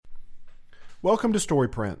Welcome to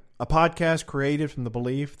Storyprint, a podcast created from the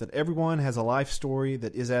belief that everyone has a life story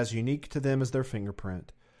that is as unique to them as their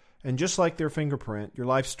fingerprint. And just like their fingerprint, your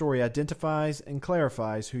life story identifies and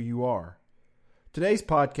clarifies who you are. Today's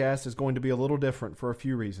podcast is going to be a little different for a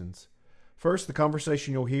few reasons. First, the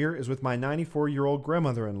conversation you'll hear is with my 94-year-old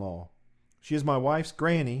grandmother-in-law. She is my wife's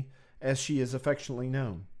granny, as she is affectionately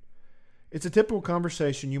known. It's a typical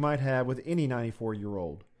conversation you might have with any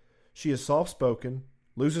 94-year-old. She is soft-spoken,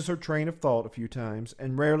 loses her train of thought a few times,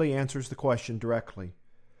 and rarely answers the question directly.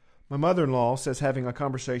 My mother-in-law says having a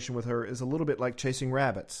conversation with her is a little bit like chasing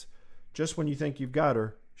rabbits. Just when you think you've got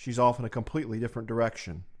her, she's off in a completely different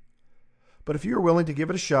direction. But if you are willing to give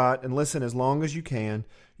it a shot and listen as long as you can,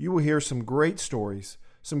 you will hear some great stories,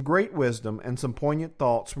 some great wisdom, and some poignant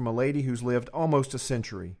thoughts from a lady who's lived almost a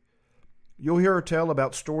century. You'll hear her tell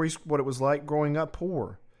about stories what it was like growing up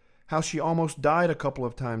poor, how she almost died a couple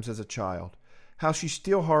of times as a child, how she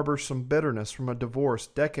still harbors some bitterness from a divorce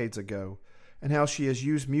decades ago, and how she has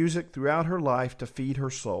used music throughout her life to feed her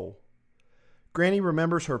soul. Granny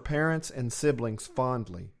remembers her parents and siblings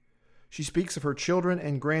fondly. She speaks of her children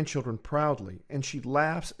and grandchildren proudly, and she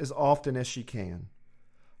laughs as often as she can.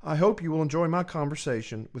 I hope you will enjoy my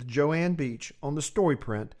conversation with Joanne Beach on the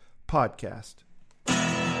Storyprint podcast.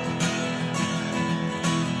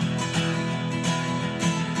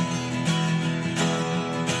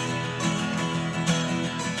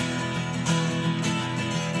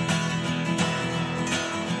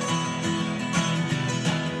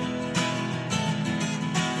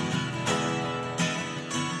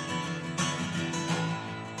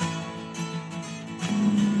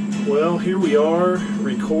 Well, here we are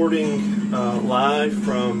recording live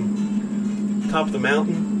from top of the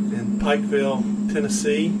mountain in Pikeville,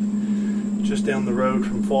 Tennessee, just down the road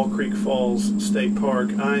from Fall Creek Falls State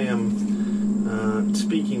Park. I am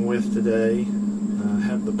speaking with today,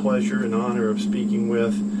 have the pleasure and honor of speaking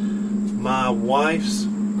with my wife's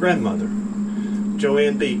grandmother.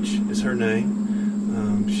 Joanne Beach is her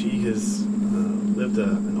name. She has lived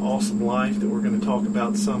an awesome life that we're going to talk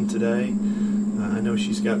about some today. I know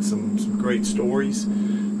she's got some great stories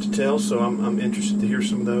to tell, so I'm interested to hear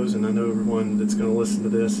some of those, and I know everyone that's going to listen to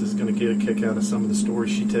this is going to get a kick out of some of the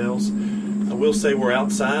stories she tells. I will say we're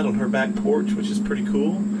outside on her back porch, which is pretty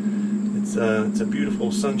cool. It's a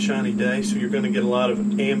beautiful sunshiny day, so you're going to get a lot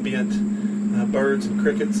of ambient birds and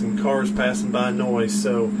crickets and cars passing by noise.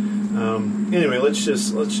 So anyway, let's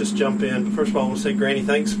just jump in. But first of all, I want to say, Granny,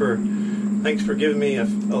 thanks for giving me a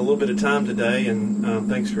little bit of time today, and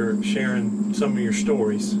thanks for sharing some of your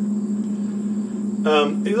stories.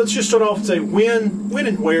 Let's just start off and say, when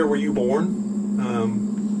and where were you born?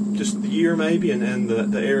 Just the year maybe, and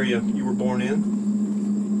the area you were born in.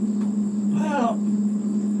 Well,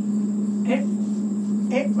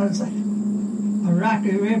 it was a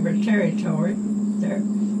Rocky River territory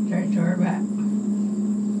about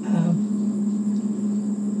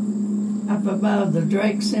up above the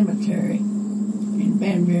Drake Cemetery in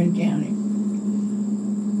Van Buren County.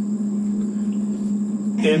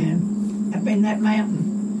 And up in that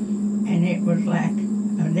mountain, and it was like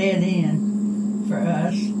a dead end for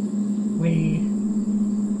us. We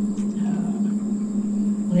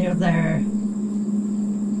lived there.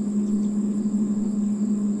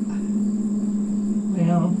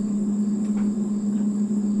 Well,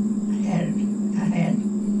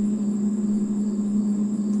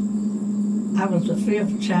 I was the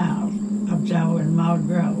fifth child of Joe and Maud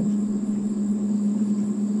Grove.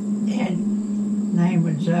 Dad's name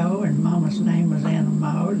was Joe and Mama's name was Anna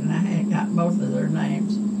Maud, and I had got both of their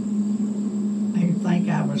names. They think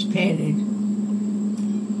I was petted,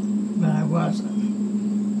 but I wasn't.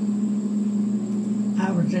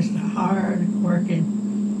 I was just a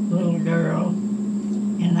hard-working little girl,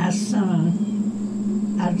 and I sung.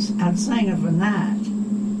 I'd sing of a night,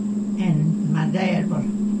 and my dad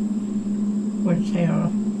would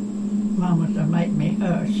tell Mama to make me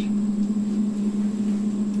hush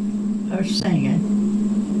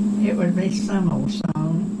singing. It would be some old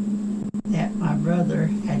song that my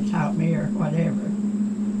brother had taught me or whatever,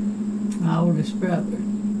 my oldest brother.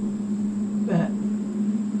 But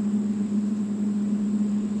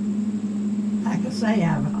like I say,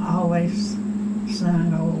 I've always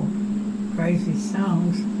sung old crazy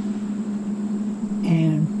songs,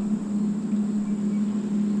 and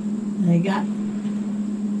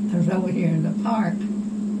I was over here in the park.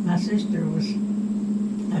 My sister was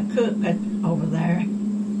a cook over there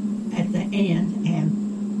at the end,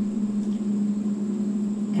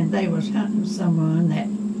 and they was hunting someone that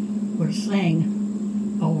would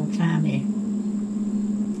sing old-timey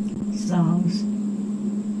songs.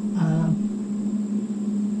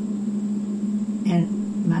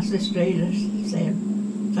 And my my sister Edith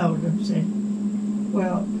told him, said,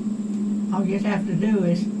 well, all you'd have to do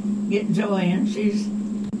is get Joanne. She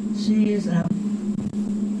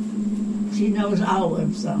knows all of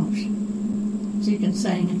them songs. She can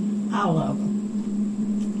sing all of them.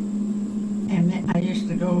 And I used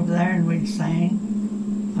to go over there and we'd sing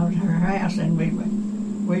at her house, and we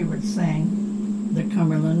would sing the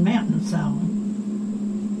Cumberland Mountain song.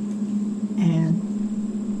 And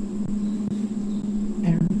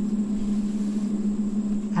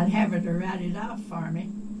I'd have her to write it off for me.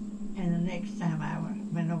 And the next time I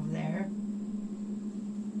went over there,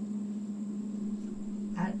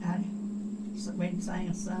 we'd sing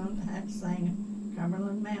a song. I'd sing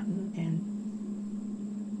Cumberland Mountain, and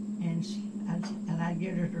I'd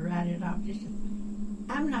get her to write it off. She said,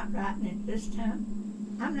 I'm not writing it this time.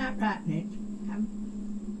 I'm not writing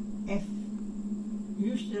it. If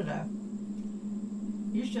you should have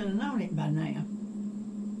known it by now.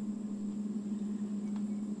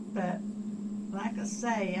 But like I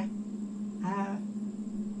say, I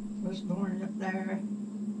was born up there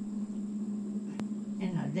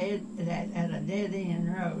in at a dead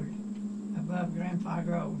end road above Grandpa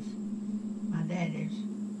Groves. My daddy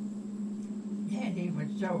was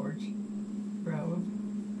George Grove,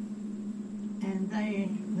 and they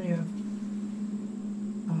lived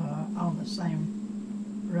on the same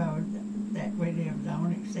road that we lived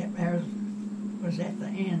on, except ours was at the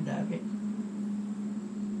end of it.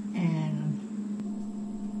 And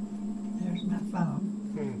there's my phone.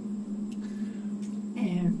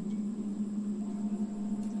 And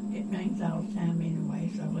it rings all the time anyway,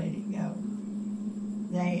 so let it go.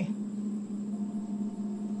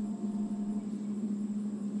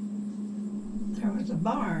 There was a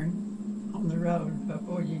barn on the road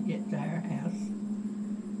before you get to our house.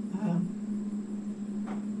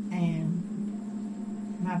 And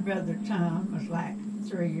my brother Tom was like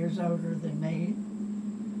 3 years older than me.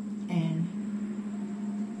 And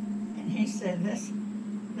he said, let's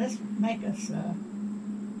make us a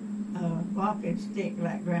walking stick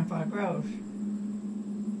like Grandpa Grove.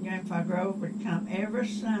 Grandpa Grove would come every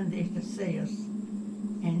Sunday to see us,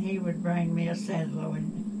 and he would bring me a celluloid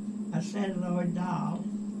doll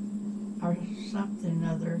or something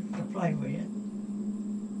other to play with.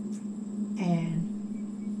 And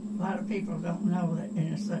a lot of people don't know that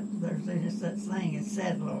there's any such thing as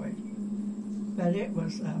celluloid, but it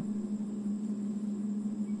was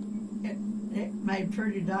it made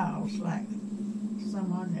pretty dolls like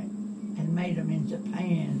someone that had made them in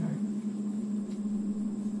Japan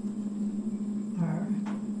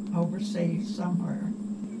or overseas somewhere.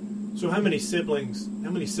 So how many siblings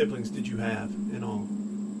did you have in all?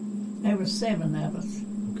 There was 7 of us.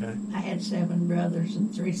 Okay. I had 7 brothers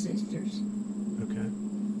and 3 sisters. Okay.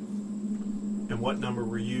 And what number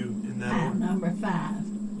were you in that order? I'm number 5.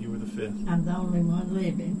 You were the 5th. I'm the only one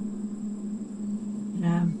living.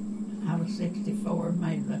 And I was 64,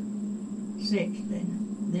 made the 6th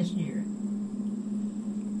this year.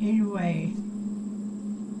 Anyway,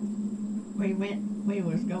 we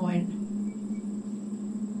was going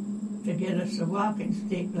to get us a walking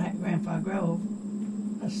stick like Grandpa Grove,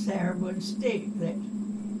 a sourwood stick that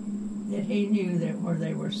he knew that where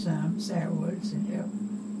there were some sourwoods and help.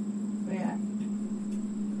 But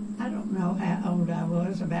I don't know how old I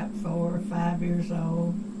was, about 4 or 5 years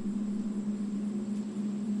old.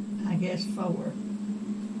 I guess 4.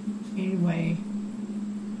 Anyway,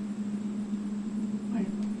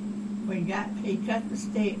 when he cut the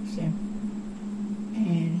sticks and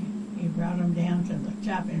he brought them down to the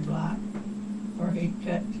chopping block where he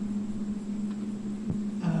cut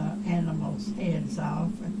animals' heads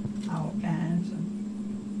off and all kinds, and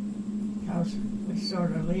because we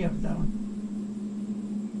sort of lived on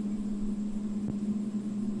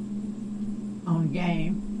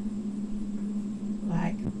game,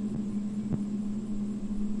 like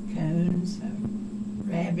coons or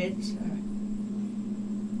rabbits,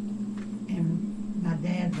 and my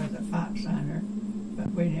dad was a fox hunter,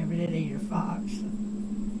 but we never did eat a fox.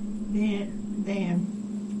 Then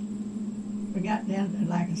we got down to,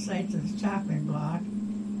 like I say, to the chopping block,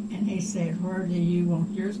 and he said, where do you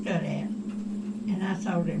want yours cut at? And I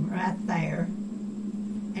told him right there,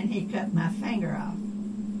 and he cut my finger off.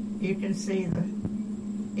 You can see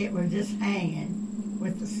it was just hanging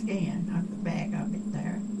with the skin off the back of it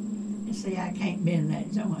there. And see, I can't bend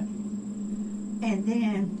that joint. And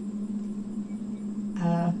then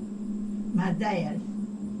my dad,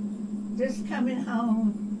 just coming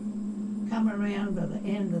home, come around to the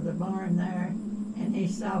end of the barn there, and he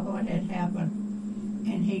saw what had happened,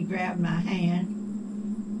 and he grabbed my hand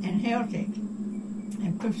and held it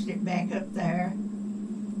and pushed it back up there.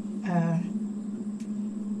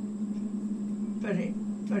 put it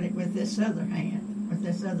with this other hand, with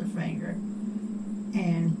this other finger.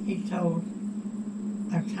 And he told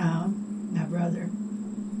Tom, my brother,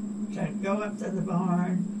 to go up to the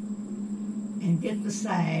barn and get the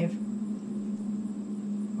salve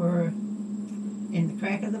where in the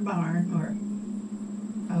crack of the barn where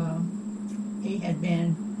he had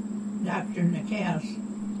been doctoring the cow's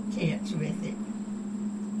tits with it.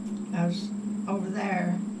 Because over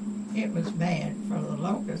there, it was bad for the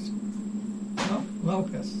locusts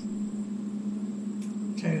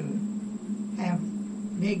to have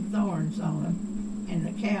big thorns on them, and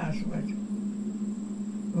the cows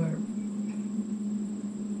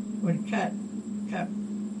would cut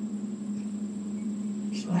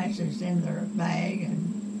slashes in their bag,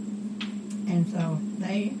 and so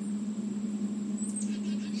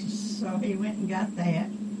he went and got that.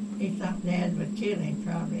 He thought Dad would kill him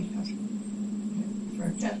probably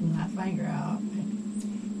for cutting my finger off,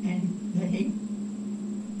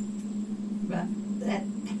 but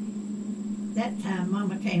that time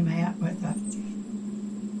Mama came out with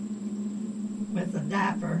a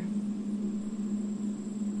diaper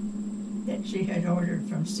that she had ordered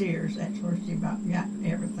from Sears. That's where she got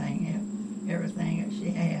everything that she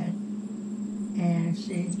had, and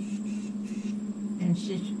she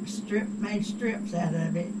made strips out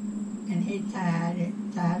of it, and he tied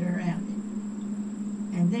around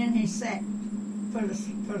it, and then he put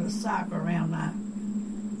a sock around my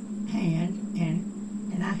hand,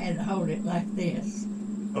 and I had to hold it like this.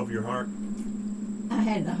 Over your heart? I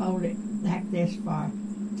had to hold it like this for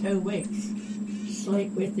 2 weeks.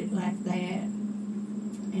 Sleep with it like that.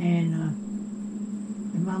 And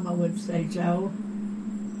Mama would say, Joe,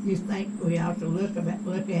 you think we ought to look at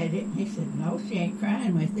it? And he said, no, she ain't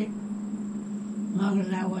crying with it. As long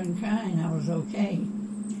as I wasn't crying, I was okay.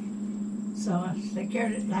 So I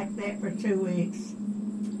secured it like that for 2 weeks.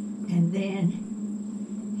 And then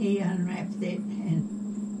he unwrapped it, and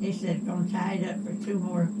he said, gonna tie it up for two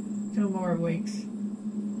more weeks.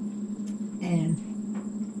 And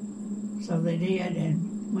so they did,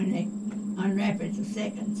 and when they unwrapped it the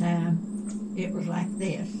second time, it was like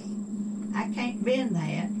this. I can't bend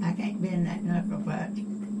that knuckle,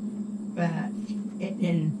 but it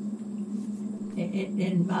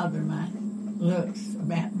didn't bother my looks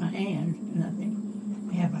about my hand. Nothing.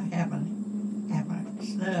 Have a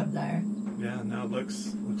stub there. Yeah, now it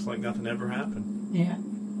looks like nothing ever happened. Yeah.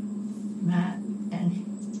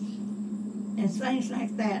 And things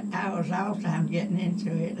like that, I was all the time getting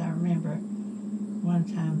into it. I remember one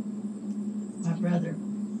time my brother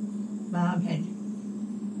Bob had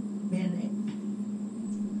been,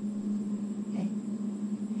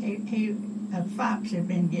 a fox had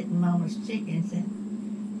been getting Mama's chickens, and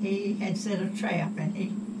he had set a trap, and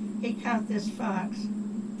he caught this fox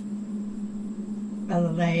by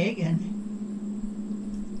the leg, and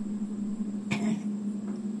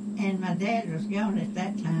my dad was gone at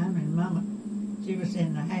that time, and Mama, she was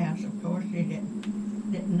in the house, of course. She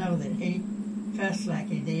didn't know that he cussed like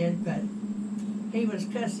he did, but he was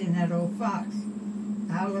cussing that old fox.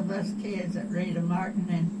 All of us kids at Rita Martin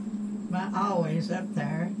and always up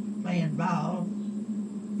there playing ball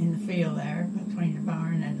in the field there between the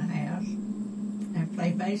barn and the house, and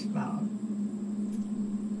play baseball.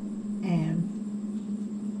 And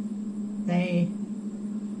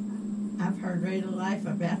I've heard Rita laugh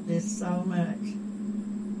about this so much.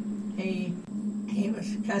 He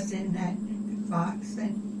was cussing that fox,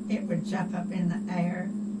 and it would jump up in the air,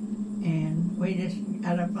 and we just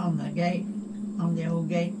got up on the gate, on the old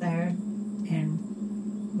gate there, and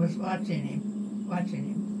was watching him.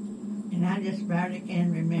 And I just barely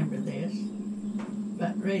can remember this,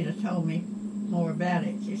 but Rita told me more about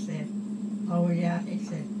it. She said, oh yeah, he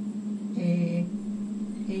said,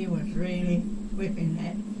 he was really whipping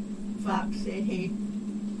that fox. Said he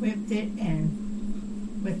whipped it,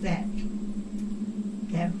 and with that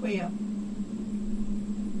whip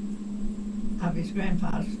of his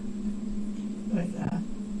grandpa's with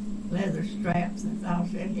leather straps and all.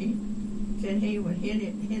 Said he would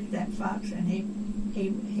hit that fox, and he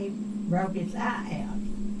broke his eye out.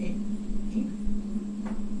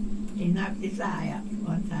 He knocked his eye out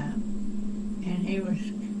one time, and he was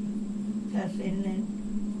cussing and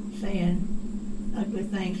saying ugly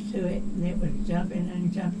things to it, and it was jumping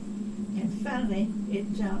and jumping, and finally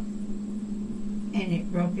it jumped, and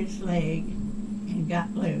it broke its leg and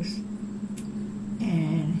got loose,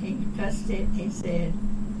 and he cussed it. He said,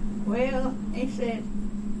 well, he said,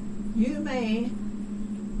 you may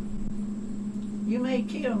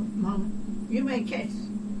kill Mama, you may catch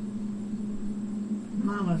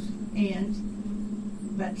Mama's hens,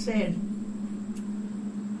 but said,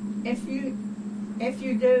 if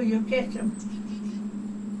you do, you'll catch them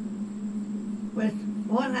with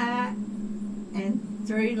one eye and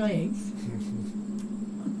 3 legs.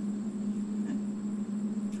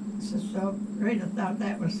 So Rita thought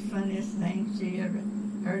that was the funniest thing she ever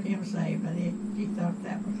heard him say, but she thought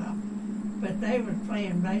that was all. But they were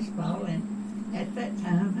playing baseball, and at that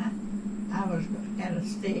time I had a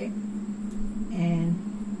stick, and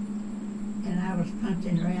I was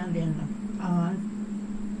punching around in the pond,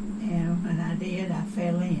 and when I did, I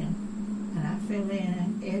fell in. And I fell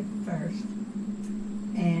in head first,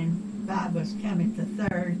 and Bob was coming to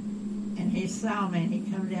third, and he saw me, and he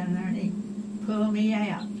come down there, and he pulled me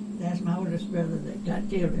out. That's my oldest brother that got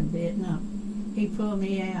killed in Vietnam. He pulled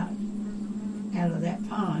me out of that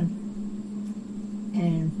pond,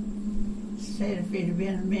 and said if it had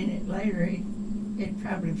been a minute later, I'd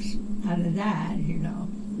have died, you know.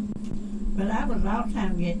 But I was all the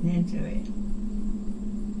time getting into it.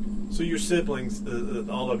 So your siblings,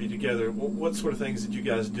 all of you together, what sort of things did you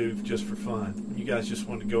guys do just for fun? When you guys just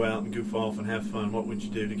wanted to go out and goof off and have fun, what would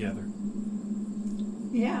you do together?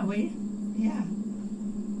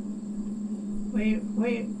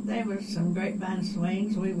 There was some grapevine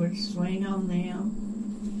swings. We would swing on them,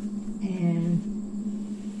 and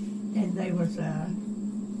there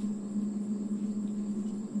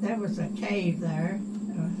was a cave there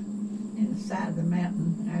in the side of the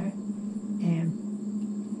mountain there, and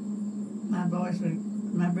my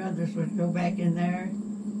brothers would go back in there,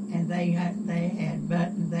 and they got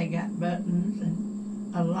buttons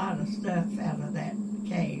and a lot of stuff out of that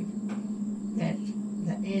cave that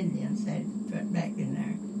the Indians had put back in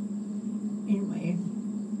there. Anyway,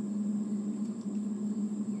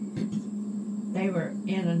 they were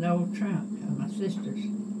in an old trunk of my sister's,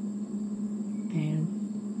 and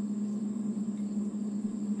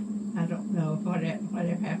I don't know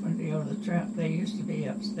whatever happened to the old trunk. They used to be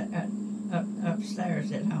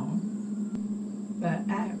upstairs at home. But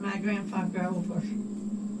my grandpa Grove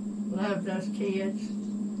loved us kids.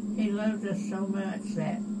 He loved us so much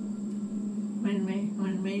that when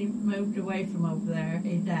we moved away from over there,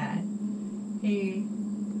 he died. He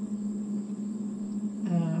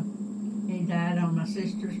died on my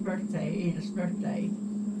sister's birthday, Edith's birthday,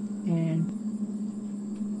 and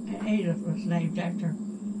Edith was named after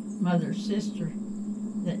mother's sister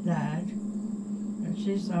that died, and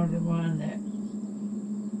she's the only one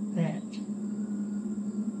that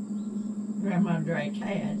Grandma Drake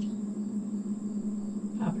had.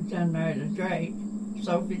 Papa John married a Drake,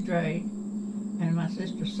 Sophie Drake, and my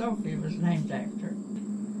sister Sophie was named after her.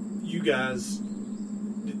 You guys,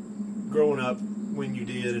 growing up when you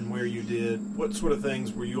did and where you did, what sort of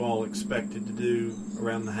things were you all expected to do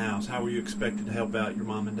around the house? How were you expected to help out your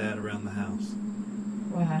mom and dad around the house?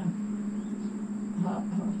 Well,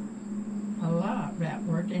 a lot about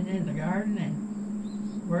working in the garden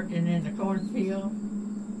and working in the cornfield,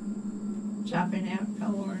 chopping out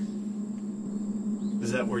corn.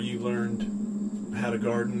 Is that where you learned how to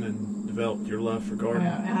garden and developed your love for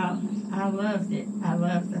gardening? Well, I loved it. I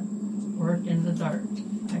loved the work in the dirt,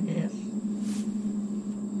 I guess.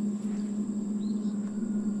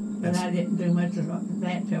 But I didn't do much of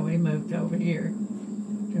that till we moved over here.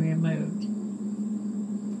 Till we moved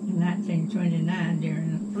in 1929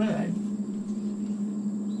 during the flood.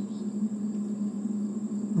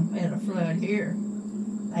 We had a flood here,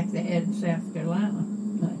 like they had in South Carolina.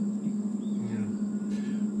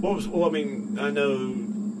 I know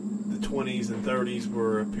the 20s and 30s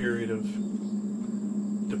were a period of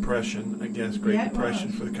depression, I guess, Great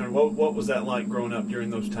Depression for the country. What was that like growing up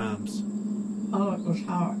during those times? Oh, it was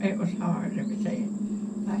hard. It was hard, let me tell you.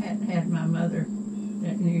 I hadn't had my mother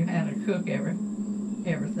that knew how to cook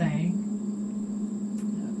everything.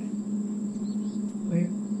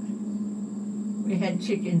 We had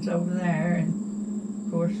chickens over there, and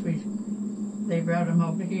of course they brought them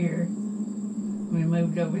over here. We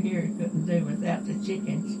moved over here, couldn't do without the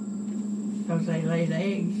chickens because they laid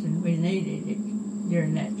eggs, and we needed it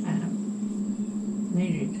during that time.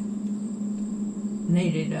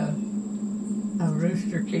 Needed a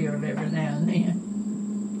rooster killed every now and then.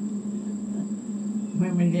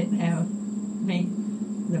 When we didn't have meat,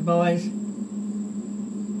 the boys,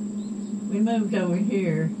 we moved over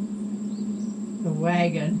here. The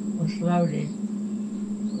wagon was loaded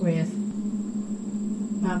with,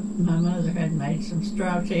 my mother had made some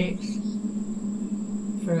straw ticks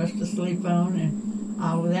for us to sleep on, and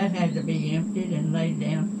all of that had to be emptied and laid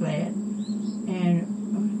down flat. And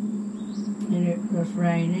it was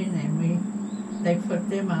raining, and they put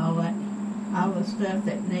them all the stuff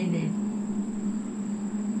that needed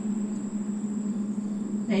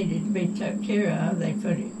to be took care of. They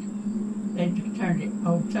turned it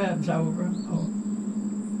old tubs over,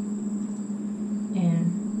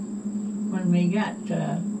 and when when we got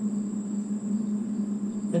to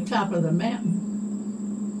the top of the mountain,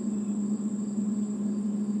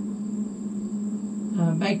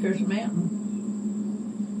 Baker's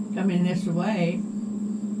Mountain, coming this way,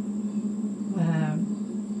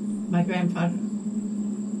 my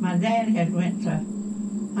dad had went to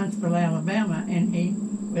Huntsville, Alabama, and he,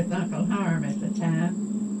 with Uncle Harm at the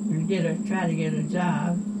time, would try to get a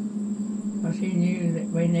job, because he knew that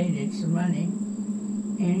we needed some money.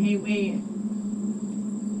 And he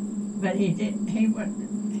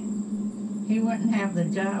wouldn't have the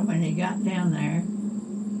job when he got down there.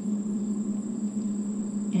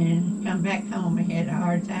 And come back home, he had a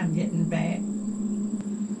hard time getting back.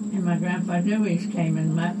 And my grandpa Dewey's came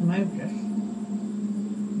and moved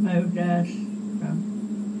us from,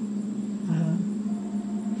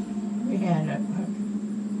 we had a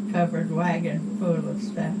covered wagon full of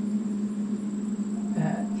stuff.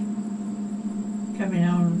 But coming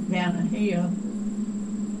on down the hill,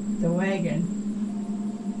 the wagon,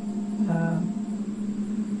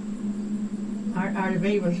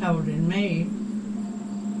 R.V. was holding me,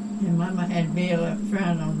 and Mama had Bill up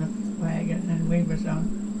front on the wagon, and we was on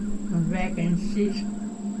the back, and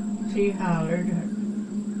she hollered,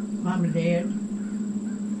 Mama did,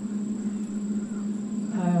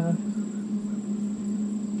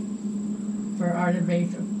 for R.V.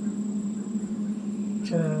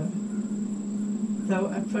 to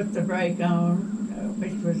put the brake on,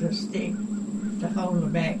 which was a stick to hold the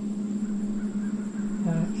back,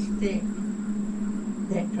 stick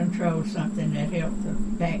that controlled something that helped the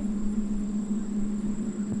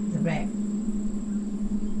back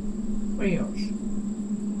wheels.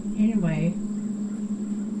 Anyway,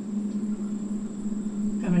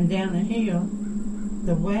 coming down the hill,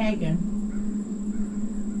 the wagon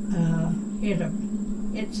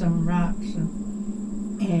hit some rocks,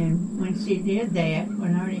 and when she did that,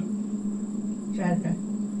 when Artie tried to,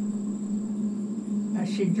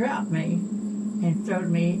 she dropped me and threw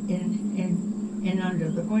me in under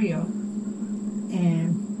the wheel,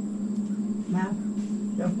 and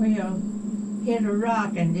the wheel hit a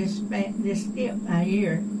rock and just skipped my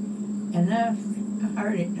ear enough. I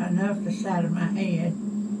heard it enough the side of my head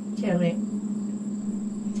till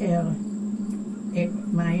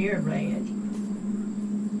my ear bled.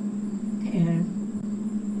 And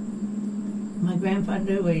my grandpa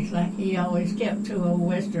Dewey's, like, he always kept 2 old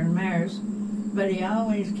Western mares, but he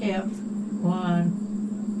always kept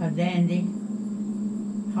a dandy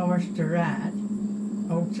horse to ride,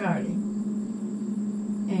 old Charlie.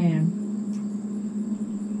 And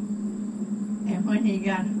when we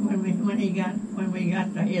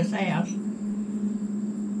got to his house,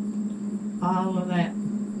 all of that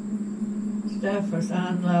stuff was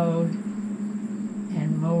unloaded,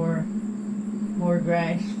 and more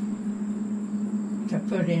grass to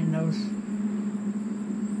put in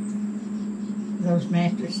those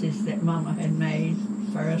mattresses that Mama had made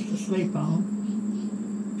for us to sleep on,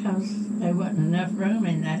 because there wasn't enough room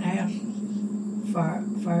in that house for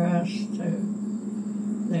us to.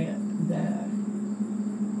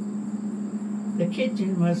 The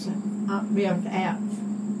kitchen was built out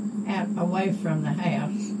away from the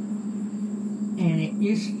house, and it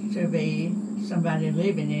used to be somebody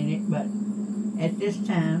living in it, but at this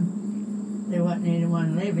time there wasn't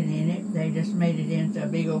anyone living in it. They just made it into a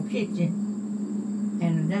big old kitchen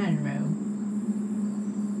and a dining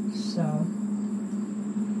room. So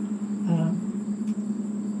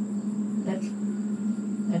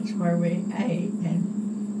that's where we ate,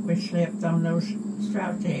 and we slept on those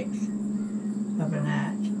straw ticks of a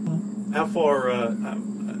night. How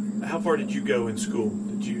far did you go in school?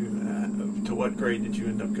 Did you to what grade did you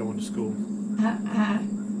end up going to school? I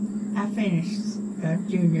finished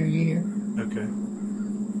junior year. Okay.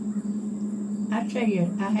 I tell you,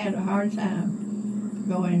 I had a hard time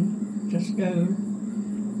going to school.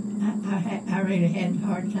 I really had a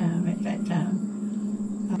hard time at that time.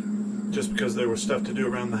 Just because there was stuff to do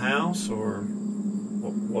around the house, or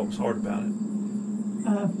what was hard about it?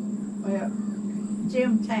 Well,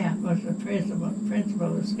 Jim Taft was the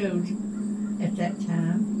principal of schools at that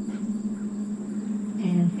time,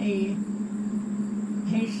 and he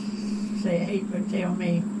said, he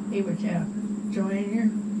would tell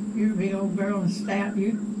Joanne, you're a big old girl and stout.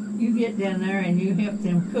 You get down there and you help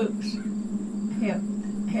them cooks. Help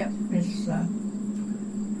Miss. I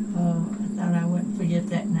thought I wouldn't forget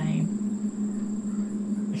that name.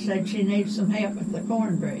 Said she needs some help with the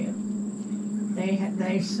cornbread.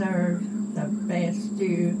 They served the best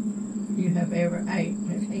stew you have ever ate.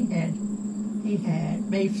 He had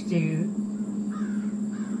beef stew,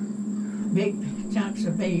 big chunks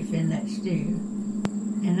of beef in that stew,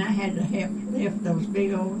 and I had to help lift those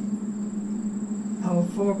big old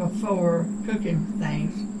 4x4 cooking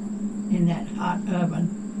things in that hot oven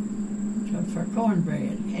for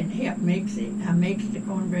cornbread. And helped mix it. I mixed the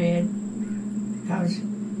cornbread because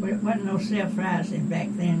there wasn't no self-rising back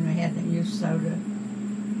then. We had to use soda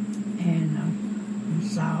and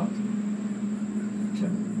salt to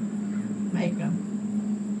make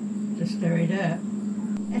them, to stir it up.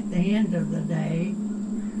 At the end of the day,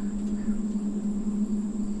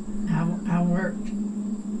 I worked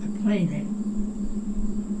cleaning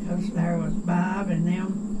because there was Bob and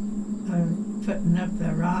them putting up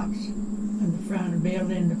the rocks in the front of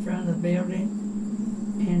the building,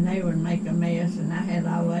 and they would make a mess, and I had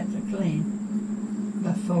all that to clean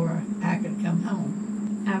before I could come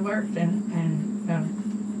home. I worked till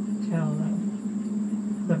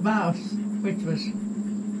the boss, which was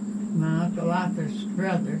my Uncle Arthur's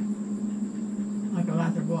brother, Uncle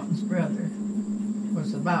Arthur Walton's brother,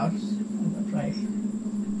 was the boss of the place.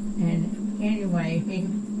 And anyway,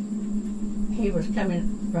 he was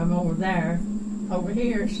coming from over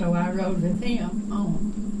here, so I rode with him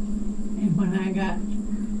home. And when I got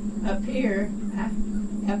up there,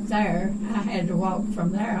 I had to walk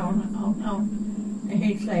from there on home. And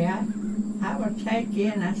he'd say, I would take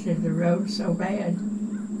you, and I said, the road's so bad.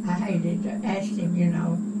 I hated to ask him,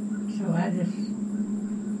 So I just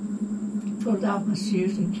pulled off my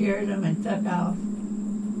shoes and carried them and took off.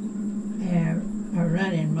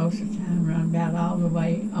 Running most of the time, run about all the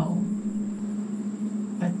way home.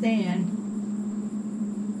 But then,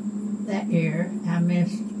 that year, I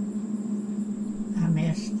missed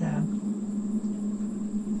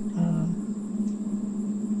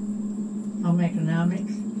home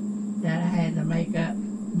economics, that I had to make a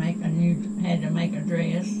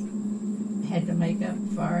dress, had to make up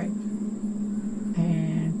for it,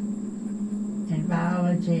 and in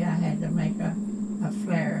biology I had to make a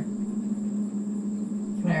flare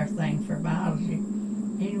thing for biology.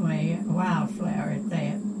 Anyway, a wildflower at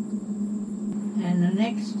that. And the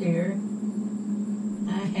next year,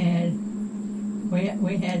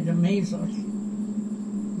 we had the measles.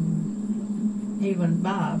 Even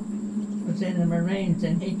Bob was in the Marines,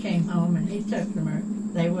 and he came home and he took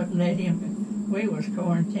them. They wouldn't let him. We was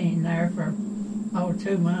quarantined there for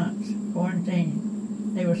 2 months.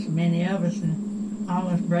 Quarantined. There was so many of us, and all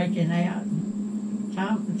was breaking out.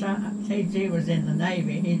 T.G. was in the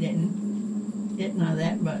Navy. He didn't get none of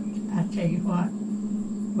that, but I tell you what,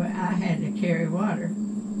 I had to carry water.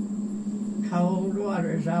 Cold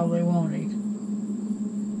water is all they wanted.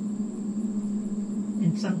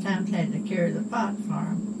 And sometimes had to carry the pot for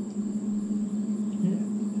them.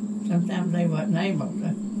 Sometimes they wasn't able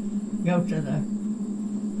to go to the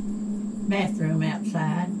bathroom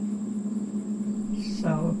outside.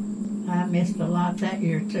 So I missed a lot that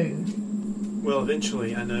year too. Well,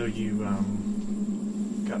 eventually I know you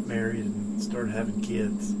got married and started having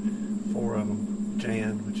kids, 4 of them.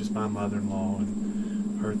 Jan, which is my mother-in-law,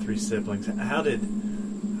 and her 3 siblings. How did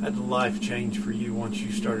life change for you once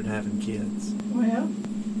you started having kids? Well,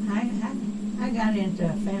 I got into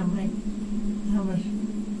a family.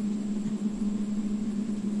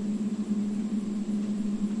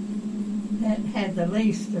 That had the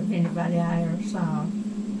least of anybody I ever saw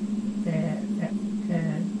that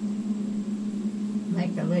could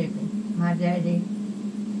make a living. My daddy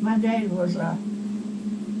was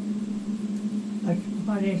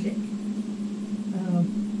what is it?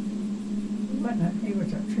 He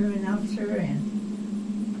was a truant officer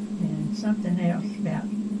and something else about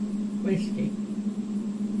whiskey.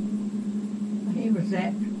 He was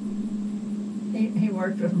that. He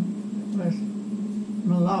worked with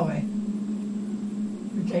Malloy,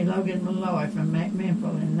 J. Logan Malloy from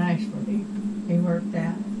Memphis in Nashville. He worked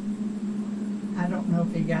out. I don't know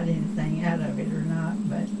if he got anything out of it or not,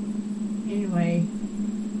 but anyway,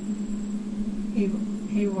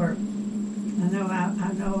 he worked. I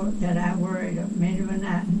know that I worried many of a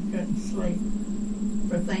night and couldn't sleep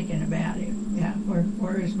for thinking about it. Yeah,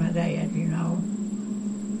 where is my dad,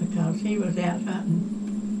 because he was out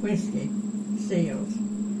hunting whiskey steals.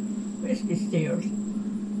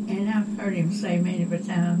 And I've heard him say many a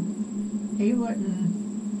time he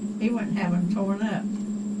wouldn't have them torn up.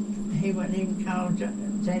 He wouldn't even call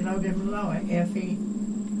J. Logan Malloy if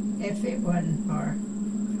it wasn't for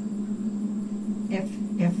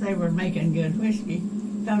if they were making good whiskey,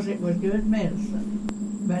 because it was good medicine.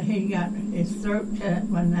 But he got his throat cut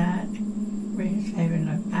one night. We was having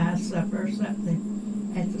a pie supper or something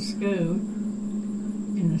at the school.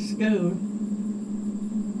 And the school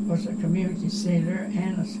was a community center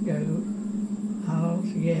and a school all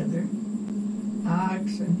together.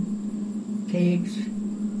 Hogs and pigs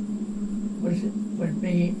would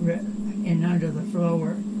be in under the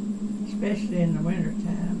floor, especially in the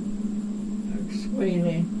wintertime, or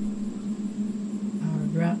squealing, or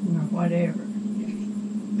grunting, or whatever, just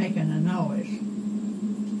making a noise.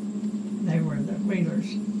 They were the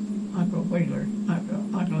Wheelers, Uncle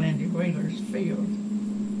Andy Wheeler's field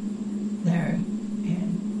there,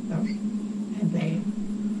 and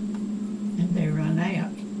they run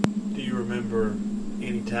out. Do you remember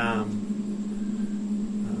any time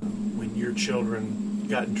when your children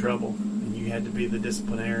got in trouble and you had to be the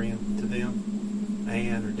disciplinarian to them?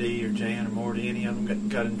 Ann or Dee or Jan or Morty, any of them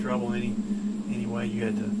got in trouble any way you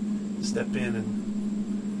had to step in and...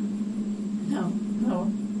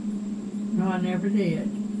 No, I never did.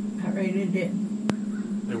 I really didn't.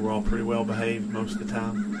 They were all pretty well behaved most of the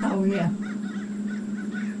time? Oh, yeah.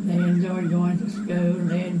 They enjoyed going to school.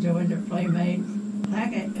 They enjoyed their playmates.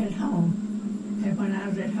 Like at home, and when I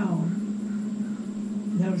was at home,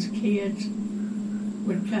 those kids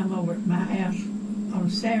would come over at my house on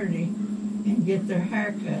Saturday and get their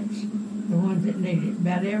haircuts, the ones that needed it.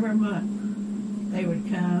 About every month, they would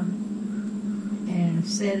come and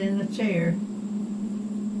sit in a chair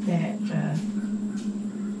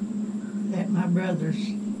that my brothers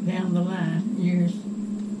down the line used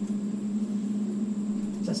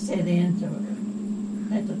to sit into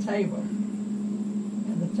at the table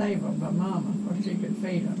by Mama, where she could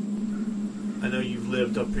feed them. I know you've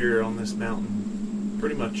lived up here on this mountain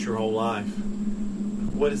pretty much your whole life.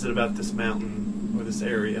 What is it about this mountain or this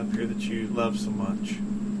area up here that you love so much?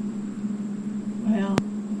 Well,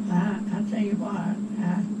 I tell you what,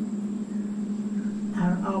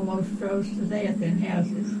 I almost froze to death in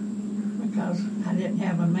houses because I didn't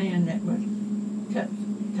have a man that would cut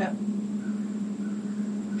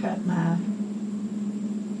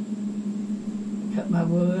my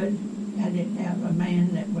wood. I didn't have a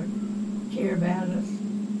man that would care about us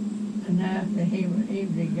enough that he would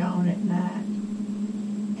be gone at night.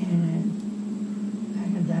 And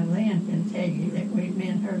Lynn can tell you that we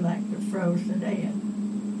men her like to froze to death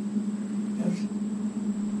because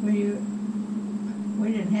we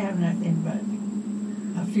didn't have nothing but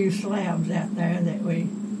a few slabs out there that we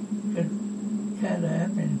could cut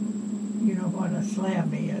up, and you know what a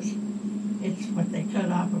slab is. It's what they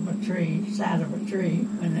cut off of a tree, side of a tree.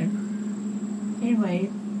 Anyway,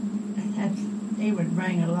 he would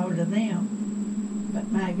bring a load of them.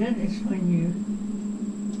 But my goodness, when you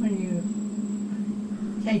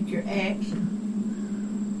take your axe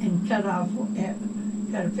and cut a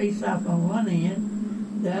piece off on one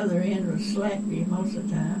end, the other end would slap you most of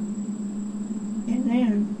the time. And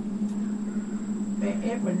then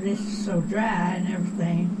it was just so dry and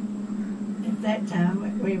everything. At that time,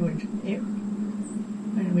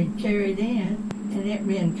 when we carried in, and it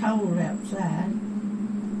being cold outside,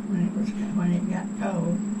 when it got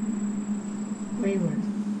cold,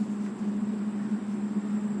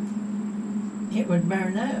 it would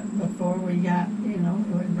burn up before we got, it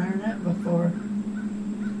would burn up before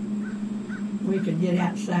we could get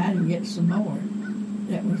outside and get some more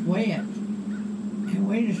that was wet. And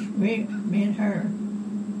me and her,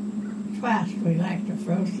 twice we liked to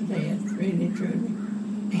froze to death, really, truly.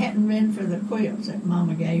 It hadn't been for the quilts that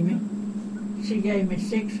Mama gave me. She gave me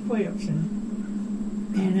 6 quilts, and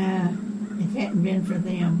if it hadn't been for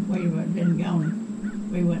them, we would have been gone.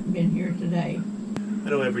 We wouldn't have been here today. I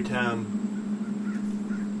know every time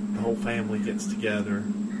the whole family gets together,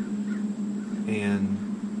 and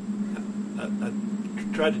I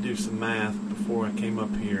tried to do some math before I came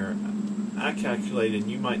up here. I calculated,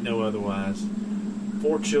 and you might know otherwise,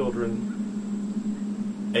 4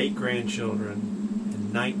 children, 8 grandchildren,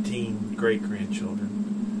 and 19 great-grandchildren.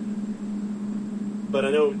 But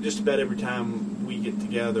I know just about every time we get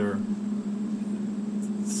together,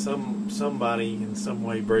 somebody in some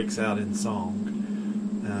way breaks out in song.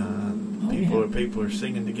 People are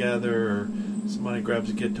singing together, or somebody grabs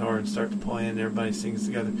a guitar and starts playing. Everybody sings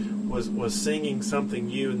together. Was singing something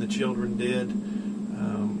you and the children did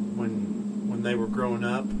when they were growing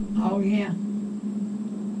up? Oh yeah,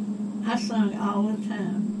 I sung all the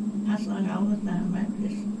time. I just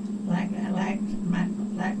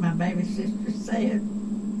like my baby sister said,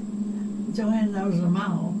 Joanne knows them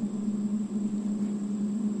all.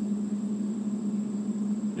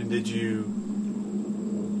 And did you,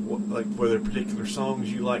 were there particular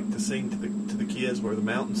songs you liked to sing to the kids? Were the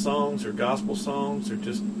mountain songs or gospel songs or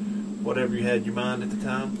just whatever you had in your mind at the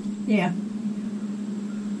time? Yeah.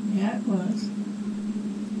 Yeah, it was.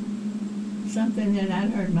 Something that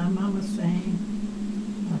I'd heard my mama sing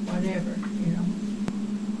or whatever,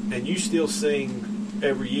 And you still sing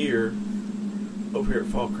every year over here at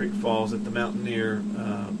Fall Creek Falls at the Mountaineer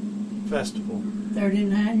Festival.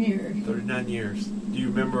 39 years. 39 years. Do you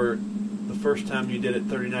remember the first time you did it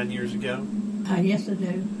 39 years ago? Yes, I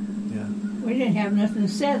do. Yeah. We didn't have nothing to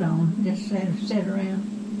sit on, just sit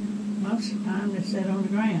around. Most of the time they sat on the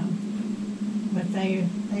ground. But they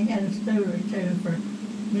had a stool or two for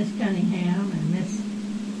Miss Cunningham and Miss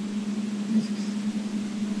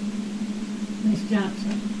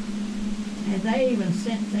Johnson. And they even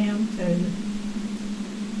sent them to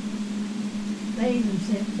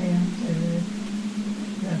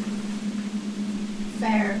the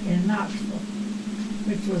fair in Knoxville,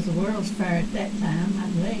 which was the World's Fair at that time, I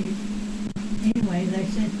believe. Anyway, they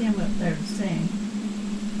sent them up there to sing.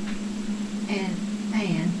 And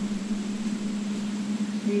Ann,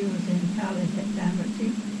 she was in college at that time, but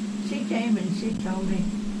she came and she told me,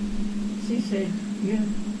 she said,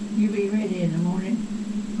 you be ready in the morning.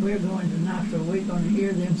 We're going to Knoxville. We're going to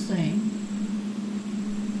hear them sing.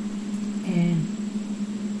 And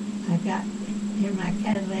I got in my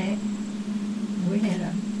Cadillac. We had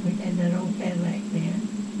that old Cadillac then.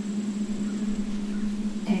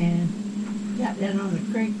 And got down on the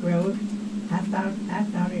creek road. I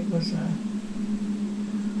thought it was a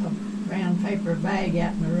brown paper bag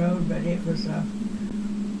out in the road, but it was a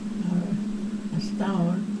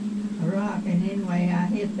stone, a rock. And anyway, I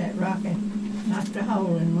hit that rock and knocked a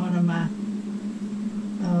hole in one of my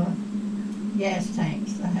gas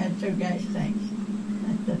tanks. I had 2 gas tanks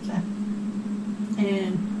at the time.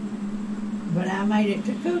 But I made it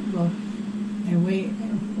to Cookeville, and we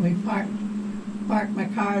parked my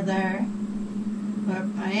car there.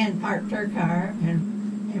 Ann parked her car,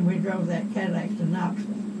 and we drove that Cadillac to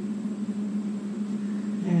Knoxville.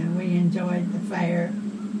 And we enjoyed the fair,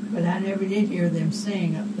 but I never did hear them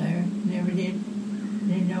sing up there. Never did.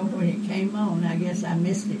 Didn't know when it came on. I guess I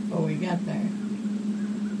missed it before we got there,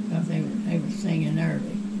 because they were singing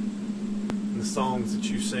early. The songs that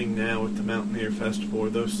you sing now at the Mountaineer Festival, are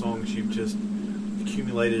those songs you've just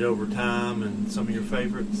accumulated over time and some of your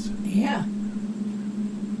favorites? Yeah.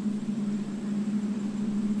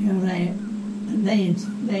 You know, Dane's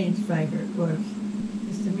favorite was,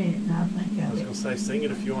 just a minute and I'll think of it. I was going to say, sing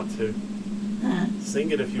it if you want to. Huh?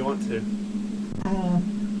 Sing it if you want to.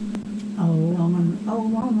 Oh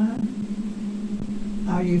woman,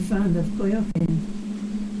 are you fond of quilting?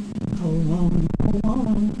 Oh woman,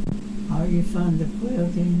 are you fond of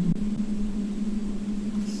quilting?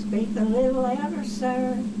 Speak a little louder,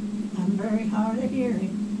 sir, I'm very hard of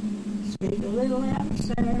hearing. Speak a little louder,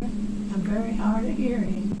 sir, I'm very hard of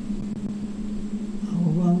hearing.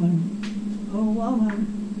 Oh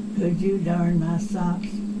woman, could you darn my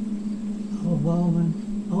socks? Oh woman,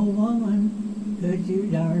 could you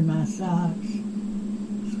darn my socks?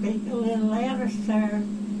 Speak a little louder, sir,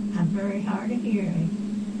 I'm very hard of hearing.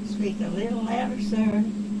 Speak a little louder, sir,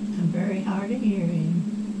 I'm very hard of hearing.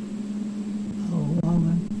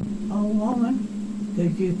 Oh woman,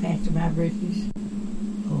 could you patch my britches?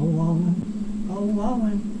 Oh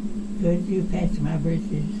woman, could you patch my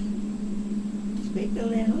britches? Speak a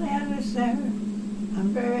little louder, sir,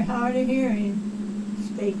 I'm very hard of hearing.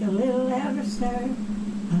 Speak a little louder, sir,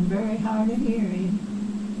 I'm very hard of hearing.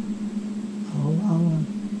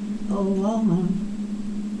 Oh woman,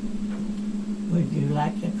 would you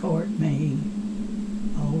like to court me?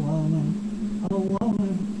 Oh woman,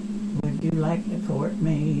 would you like to court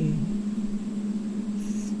me?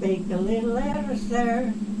 Speak a little louder,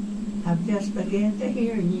 sir, I've just begun to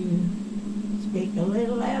hear you. Speak a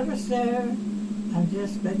little louder, sir, I've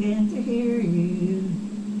just begun to hear you.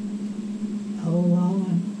 Oh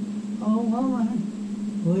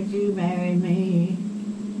woman, would you marry me?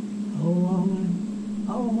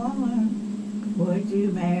 Oh woman, would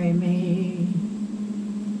you marry me?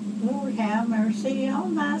 Lord, have mercy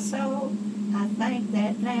on my soul, I think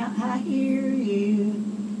that now I hear you.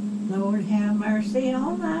 Lord, have mercy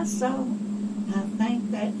on my soul, I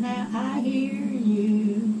think that now I hear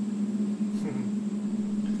you.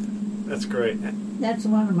 That's great. That's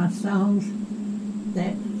one of my songs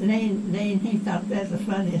that Dane, he thought that was the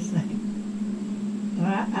funniest thing.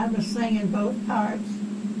 Well, I was singing both parts.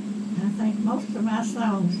 I think most of my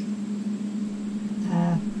songs,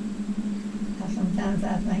 sometimes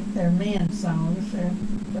I think they're men's songs,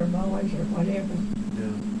 they're boys or whatever.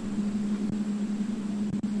 Yeah.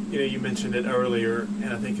 You know, you mentioned it earlier,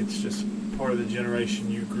 and I think it's just part of the generation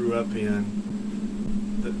you grew up in,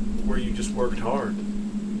 where you just worked hard,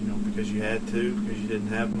 you know, because you had to, because you didn't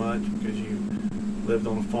have much, because you lived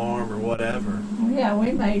on a farm or whatever. Yeah,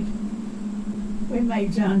 we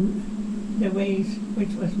made John DeWeese,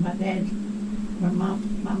 which was my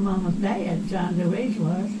mama's dad. John DeWeese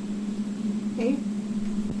was.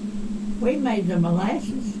 We made the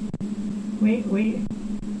molasses. We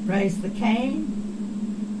raised the cane.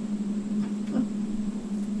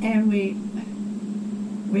 And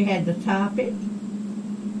we had to top it.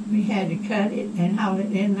 We had to cut it and haul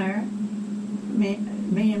it in there.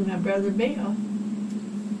 Me and my brother Bill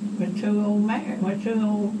with two old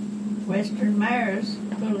Western mares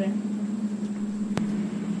pulling.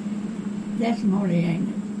 That's Morty, ain't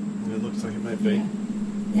it? It looks like it might be. Yeah.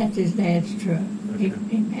 That's his dad's truck. Okay.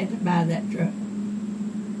 He had to buy that truck.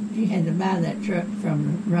 He had to buy that truck from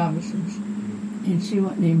the Robinsons. And she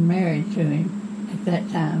wasn't even married to him at that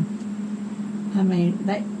time. I mean,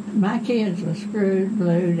 my kids were screwed,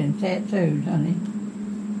 blued, and tattooed, honey.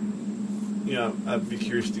 Yeah, I'd be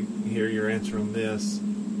curious to hear your answer on this.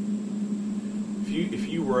 If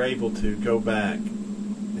you were able to go back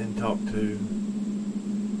and talk to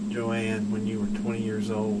Joanne when you were 20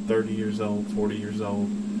 years old, 30 years old, 40 years old,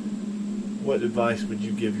 what advice would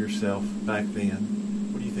you give yourself back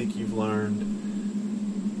then? What do you think you've learned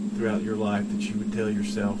throughout your life that you would tell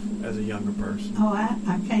yourself as a younger person? Oh,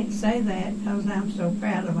 I can't say that because I'm so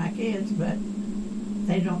proud of my kids, but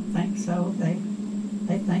they don't think so. They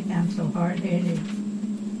think I'm so hard-headed.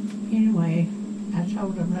 Anyway, I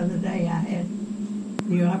told them the other day I had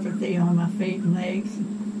neuropathy on my feet and legs,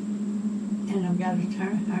 and I've got a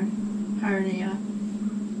hernia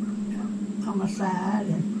on my side,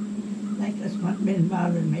 and I think that's what's been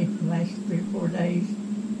bothering me for the last 3 or 4 days.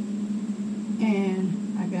 And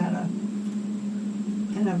I've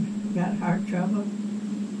got heart trouble.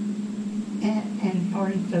 And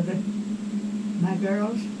according to my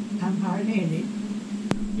girls, I'm hard-headed.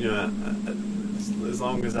 You know, as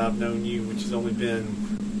long as I've known you, which has only been,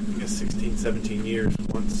 I guess, 16, 17 years,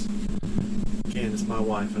 once Candace, my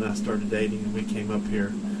wife, and I started dating and we came up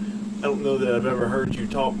here, I don't know that I've ever heard you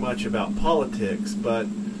talk much about politics, but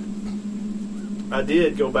I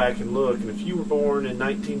did go back and look, and if you were born in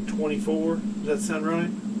 1924, does that sound right?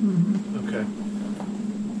 Mm-hmm. Okay.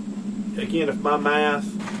 Again, if my math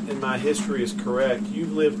and my history is correct,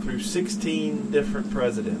 you've lived through 16 different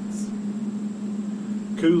presidents.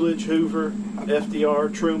 Coolidge, Hoover,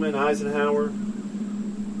 FDR, Truman, Eisenhower,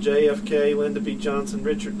 JFK, Lyndon B. Johnson,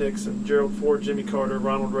 Richard Nixon, Gerald Ford, Jimmy Carter,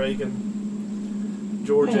 Ronald Reagan,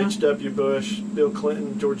 George H.W. Bush, Bill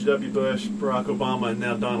Clinton, George W. Bush, Barack Obama, and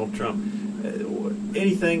now Donald Trump.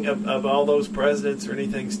 Anything of all those presidents or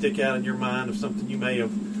anything stick out in your mind of something you may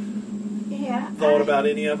have thought about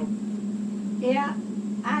any of them? Yeah,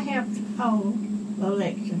 I have told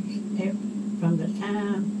elections from the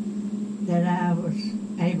time that I was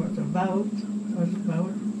able to vote,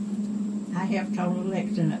 I have told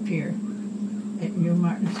election up here at New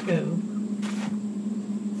Martin School.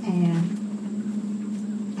 And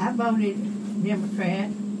I voted Democrat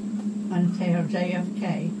until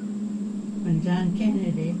JFK. When John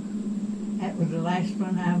Kennedy, that was the last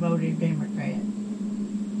one I voted Democrat.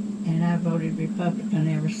 And I voted Republican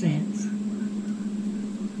ever since.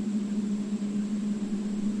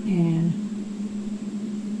 And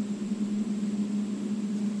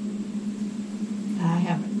I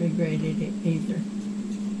haven't regretted it either.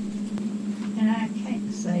 And I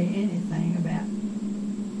can't say anything about,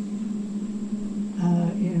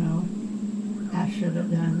 I should have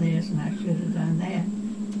done this and I should have done that.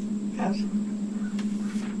 Because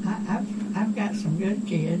I've got some good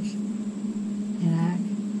kids, and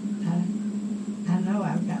I know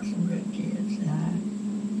I've got some good kids,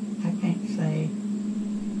 and I can't say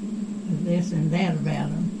this and that about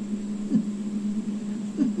them.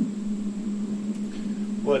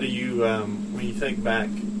 What do you, when you think back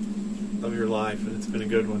of your life, and it's been a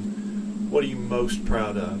good one, what are you most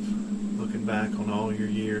proud of, looking back on all your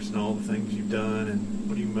years and all the things you've done, and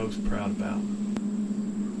what are you most proud about?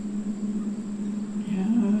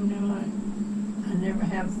 I never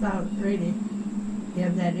have thought, really,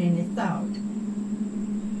 give that any thought.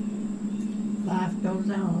 Life goes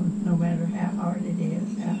on, no matter how hard it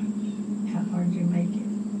is, how hard you make it.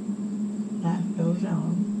 Life goes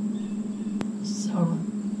on. Solon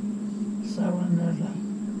was a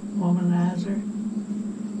womanizer,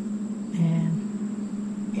 and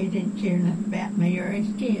he didn't care nothing about me or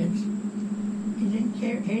his kids. He didn't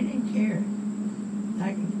care.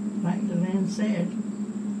 Like the Lynn said,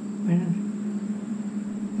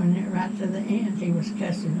 when it right to the end, he was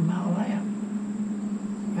cussing them all out.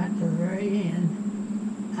 Right to the very end.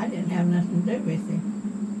 I didn't have nothing to do with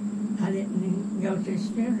him. I didn't even go to his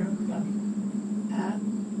funeral because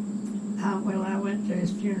I went to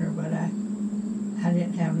his funeral, but I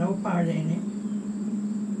didn't have no part in it.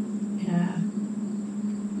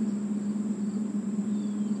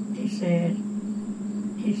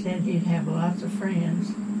 He said he'd have lots of friends,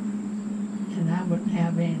 and I wouldn't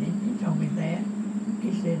have any. He told me that.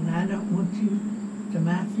 He said, and I don't want you to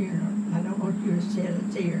my funeral. I don't want you to shed a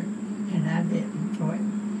tear. And I didn't. Boy,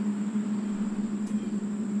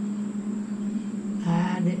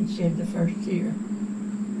 I didn't shed the first tear.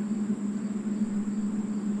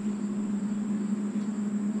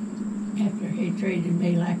 After he treated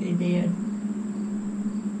me like he did.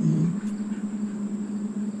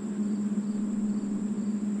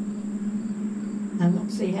 I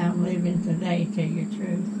don't see how I'm living today, tell you the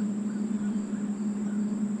truth.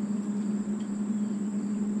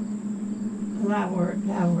 Well, I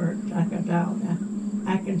worked like a dog.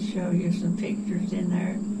 I can show you some pictures in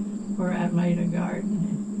there where I made a garden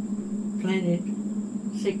and planted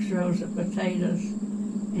 6 rows of potatoes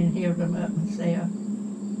and healed them up myself.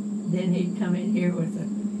 Then he'd come in here with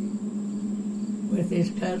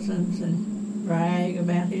his cousins and brag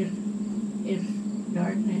about his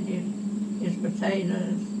garden and his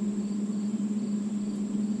potatoes.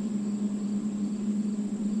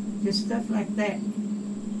 Just stuff like that.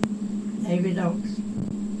 David Oaks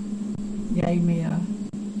gave me a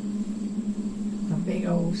big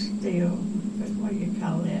old steel, what do you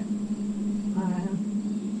call that?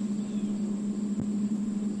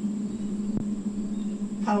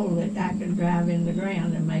 Hole that I could drive in the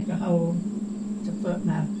ground and make a hole to put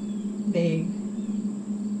my big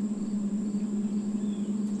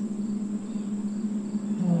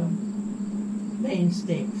bean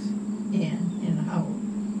sticks in the hole.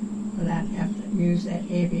 But I'd have to use that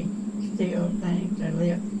heavy steel thing to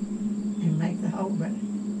lift and make the hole. But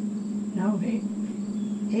no, he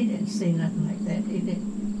didn't see nothing like that. He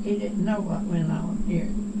didn't know what went on here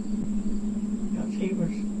because he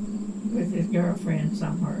was with his girlfriend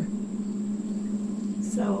somewhere.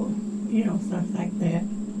 So, stuff like that.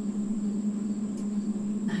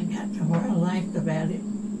 I got to where I laughed about it.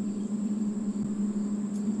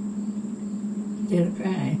 Instead of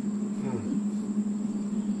crying.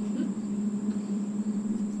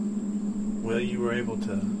 Well, you were able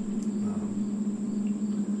to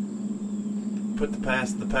put the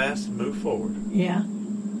past in the past and move forward. Yeah.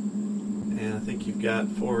 And I think you've got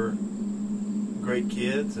 4 great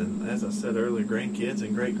kids, and as I said earlier, grandkids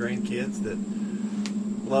and great-grandkids that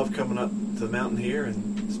love coming up to the mountain here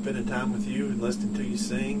and spending time with you and listening to you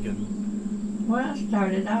sing. And well, I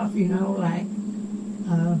started off, like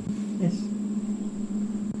this.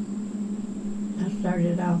 I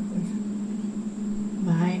started off with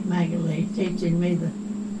my Aunt Maggie teaching me the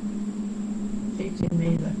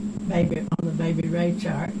baby on the Baby Ray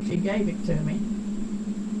chart. She gave it to me,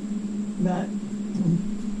 but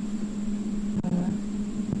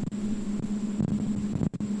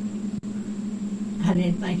I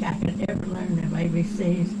didn't think I could ever learn them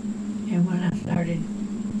ABCs, and when I started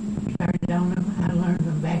on them, I learned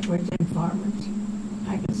them backwards and forwards.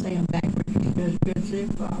 I could say them backwards as good as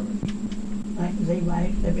forwards. Like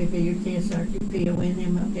Z-Y, W-B-U-T, S-R-T-P,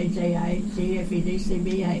 O-N-M, O-K-J-I-H-G,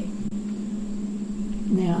 F-E-D-C-B-A.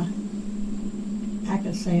 Now, I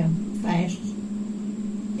could say them fast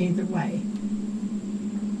either way.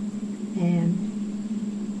 And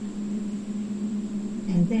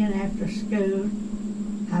then after school,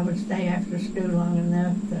 I would stay after school long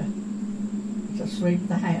enough to sweep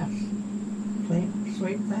the house.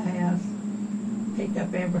 Sweep the house, pick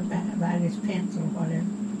up everybody's pencil, whatever.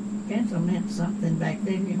 Pencil meant something back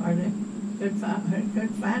then. You hardly could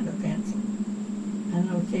find a pencil. I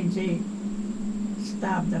know T.G.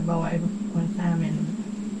 stopped a boy one time in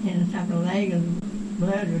the top of the leg, and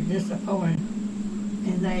blood was just pouring.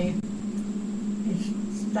 And they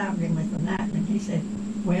stopped him with a knife, and he said,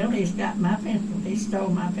 "Well, he's got my pencil. He stole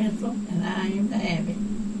my pencil, and I am to have it."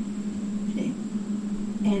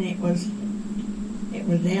 And it was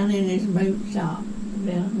down in his boot shop.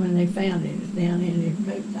 When they found it, it was down in his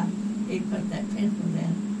boot shop. He put that pencil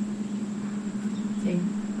down. See?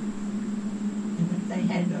 And they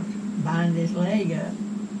had to bind his leg up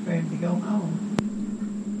for him to go home.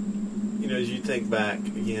 As you think back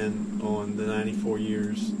again on the 94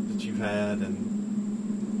 years that you've had, and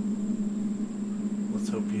let's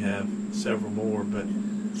hope you have several more, but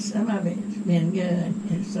some of it's been good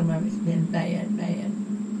and some of it's been bad.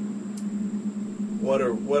 What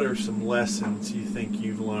are some lessons you think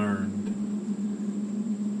you've learned,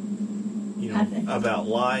 about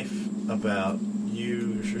life, about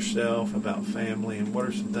you yourself, about family, and what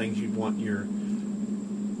are some things you'd want your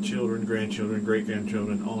children, grandchildren,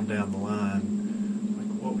 great-grandchildren on down the line?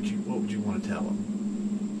 Like, what would you want to tell them?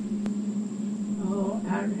 Oh,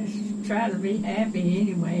 I just try to be happy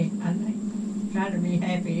anyway. I think try to be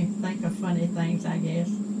happy, think of funny things, I guess.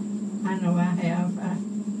 I know I have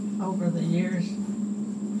over the years.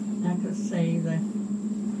 I could say that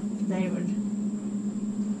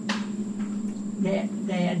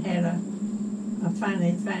Dad had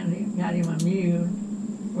finally got him a mule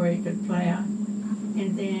where he could plow,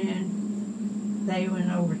 and then they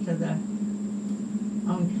went over to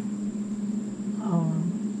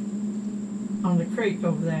on the creek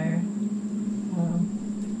over there,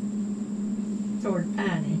 toward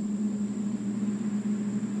Piney,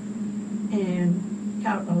 and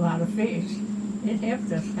caught a lot of fish. It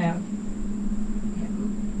helped us have,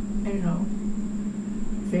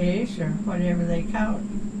 fish or whatever they caught.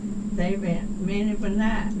 They went many of a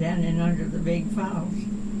night down in under the big falls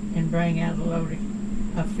and bring out a load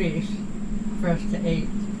of fish for us to eat.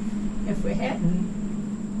 If we hadn't,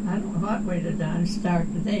 I don't know what we'd have done,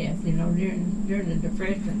 starved to death, during the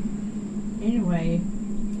Depression. Anyway,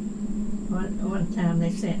 one time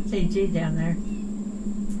they sent T.G. down there,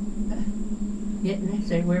 they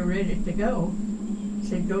said, we're ready to go.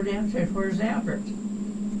 Said, go down. Said, where's Albert?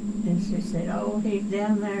 And she said, oh, he's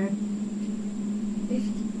down there.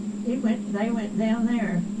 They went down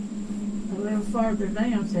there a little farther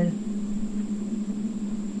down. Said,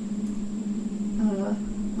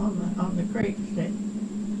 on the creek. Said,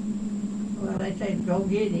 well, they said, go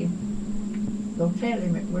get him. Go tell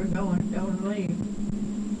him that we're going to leave.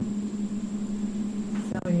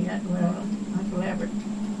 So Uncle Albert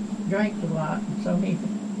drank a lot, and so he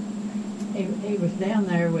was down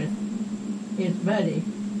there with his buddy.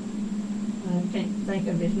 I can't think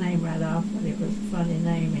of his name right off, but it was a funny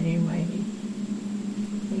name. And anyway,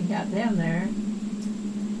 he got down there,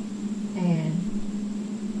 and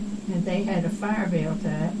they had a fire built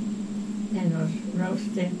up, and was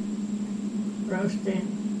roasting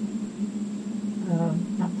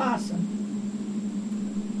a possum,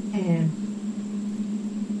 and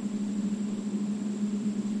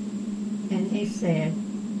he said,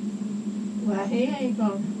 well, he ain't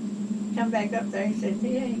going to come back up there. He said,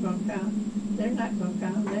 he ain't going to come. They're not going to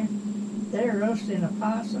come. They're roasting a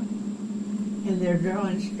possum, and they're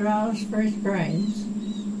drawing straws for his brains.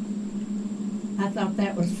 I thought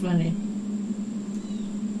that was funny.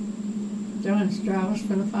 Throwing straws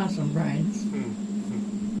for the possum brains.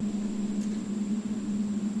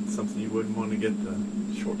 Something you wouldn't want to get the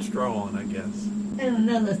short straw on, I guess. And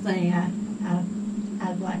another thing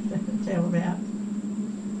I'd like to tell about.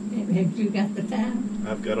 Have you got the time?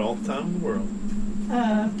 I've got all the time in the world.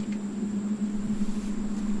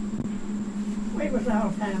 We was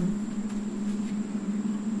all time.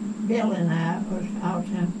 Bill and I was all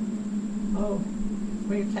time. Oh,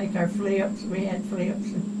 we'd take our flips. We had flips,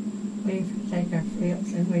 and we'd take our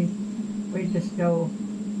flips, and we'd just go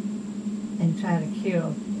and try to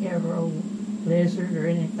kill every old lizard or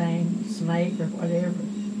anything, snake or whatever,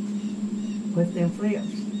 with them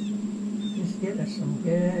flips. Just get us some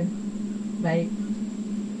good bait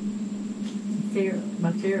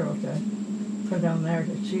material to put on there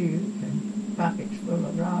to chew, and pockets full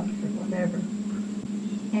of rocks or whatever.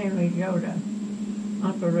 And we'd go to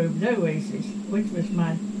Uncle Rube Dewey's, which was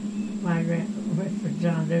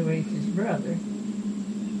John Dewey's brother.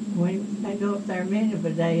 I'd go up there many of a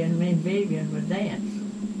day, and me and Vivian would dance.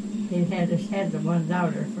 He had the one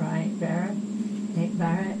daughter for Aunt Barrett,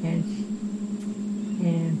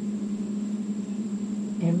 and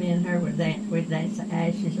me and her would dance. We'd dance the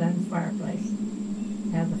ashes on the fireplace.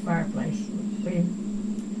 Have the fireplace.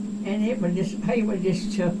 And he would just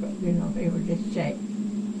chuckle, he would just shake.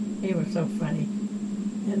 He was so funny.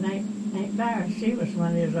 And Aunt Barrett, she was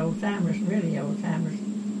one of those old-timers, really old-timers,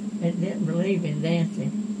 that didn't believe in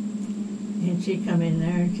dancing. And she come in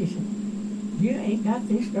there and she said, you ain't got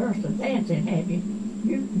these girls to dancing, have you?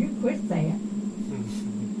 You quit that.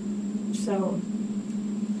 So,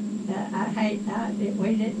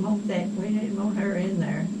 we didn't want that. We didn't want her in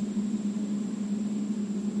there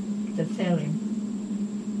to tell him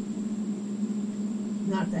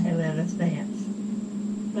not to let us dance.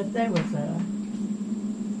 But there was a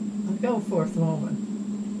Goforth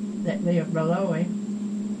woman that lived below him,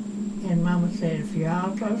 and Mama said, if you're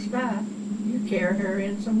all close by, you carry her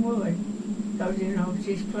in some wood, because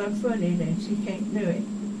she's club-footed and she can't do it.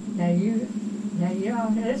 Now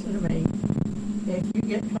y'all listen to me. If you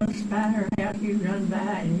get close by her house, you run by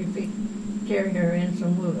and you carry her in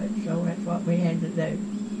some wood. So that's what we had to do.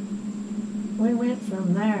 We went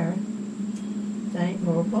from there to Aunt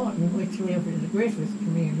Laura Boynton, which lived in the Griffith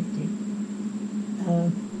community.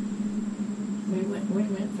 We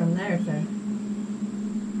went from there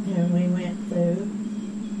and we went through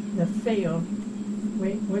the field.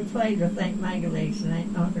 We played with Aunt Magalie's and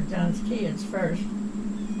Aunt Uncle John's kids first,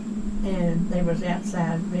 and they was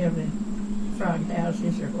outside building frog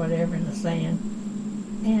houses or whatever in the sand.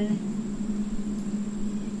 And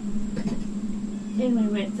then we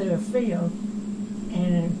went through a field,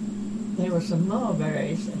 and there were some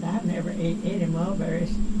mulberries, and I've never eaten any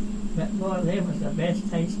mulberries, but boy, them was the best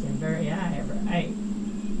tasting berry I ever ate.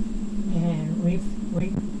 And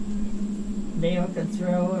Bill could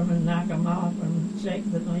throw them and knock them off and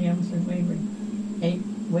shake the limbs, and we would eat.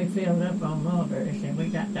 We filled up on mulberries, and we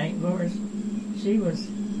got to eat Laura's. She was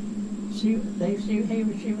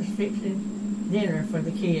fixing dinner for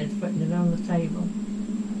the kids, putting it on the table,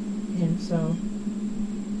 and so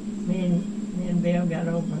me and Bill got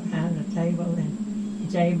over behind the table, and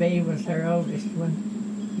JB was her oldest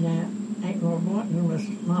one. Now, Aunt Laura Morton was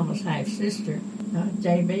Mama's half sister.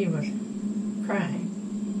 JB was crying.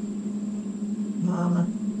 Mama,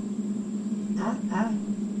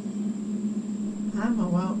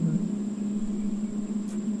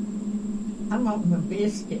 I'm wanting a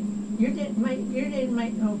biscuit. You didn't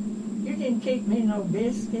keep me no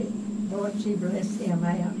biscuit. Lord, she blessed him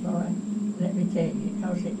out, boy. Let me tell you,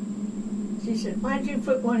 she said, why'd you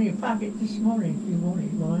put one in your pocket this morning if you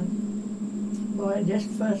wanted one? Boy, just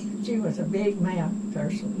fussed. She was a big mouth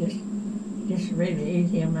person. Just really ate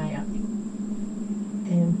him out.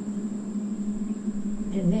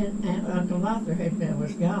 And then Uncle Arthur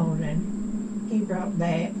was gone, and he brought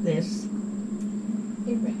back this.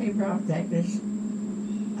 He brought back this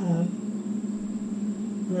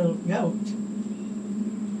little goat,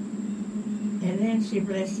 and then she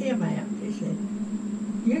blessed him out. She said,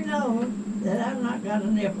 "You know that I've not got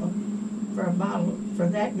a nickel for a bottle for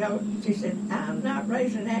that goat." She said, "I'm not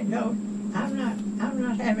raising that goat. I'm not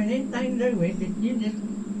having anything to do with it. You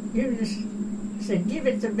just said, give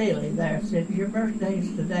it to Billy there." Said, "Your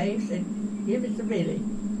birthday's today." Said, "Give it to Billy."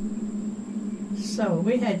 So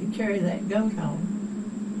we had to carry that goat home.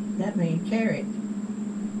 That means carry it.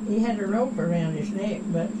 He had a rope around his neck,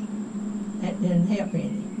 but that didn't help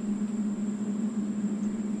any.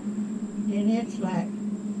 And it's like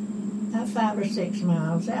 5 or 6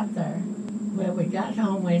 miles out there. Well, we got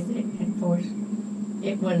home with it, and of course,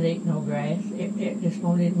 it wouldn't eat no grass. It just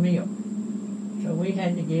wanted milk. So we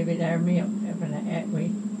had to give it our milk every night.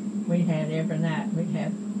 We had every night. We'd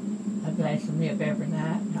have a glass of milk every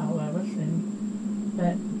night, all of us.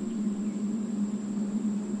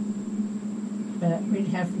 But we'd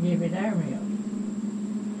have to give it our milk.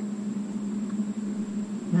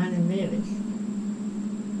 Mine and Billy's.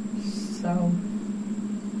 So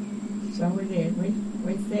we did.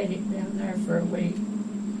 We fed it down there for a week.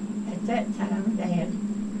 At that time, Dad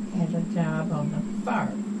had a job on the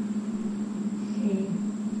farm.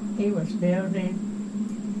 He was building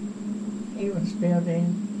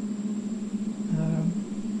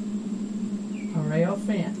a rail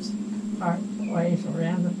fence part ways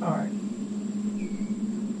around the park.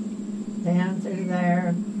 Down through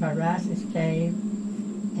there by Rice's Cave,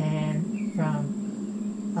 and from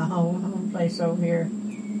the home place over here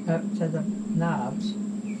up to the knobs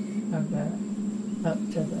of up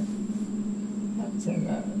to the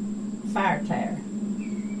fire tower.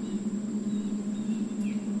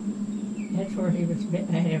 That's where he was been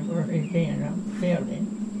building.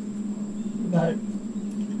 But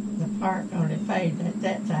the park only paid at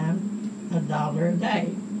that time $1 a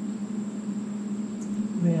day.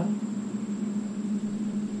 Well,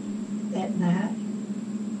 that night,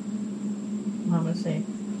 Mama said,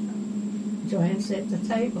 "Joanne, set the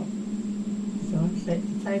table. Joanne, set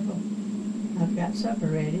the table. I've got supper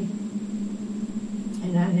ready."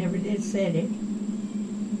 And I never did set it,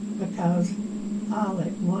 because all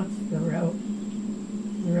at once the rope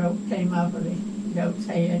came off of the goat's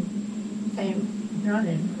head, came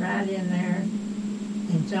running right in there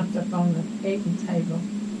and jumped up on the eating table.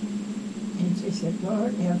 And she said,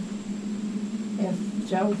 "Lord, if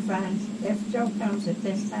Joe comes at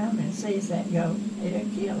this time and sees that goat, it'll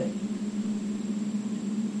kill it."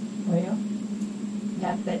 Well,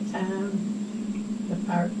 about that time, the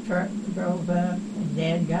park truck drove up and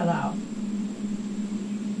Dad got off.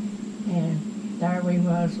 And there we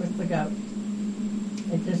was with the goat.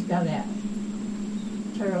 It just got out.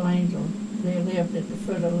 Turtle Angel, they lived at the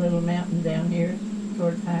foot of a little mountain down here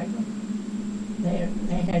toward Hackle. They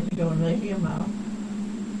had to go and let him off.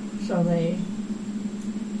 So they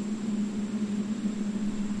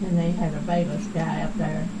had a bailiff's guy up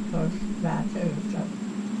there close by too, so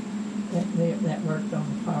that worked on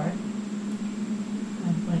the park. I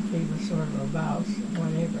think he was sort of a boss or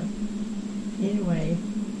whatever. Anyway,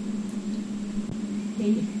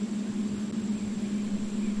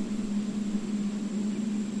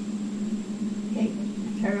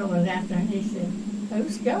 Turtle was out there and he said,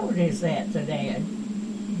 "Whose goat is that to Dad?"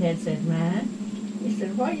 Dad said, "Mine." He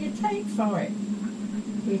said, "What do you take for it?"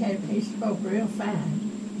 He spoke real fine.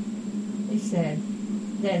 He said,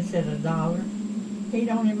 Dad said $1. He'd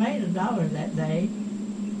only made $1 that day,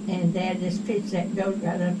 and Dad just pitched that goat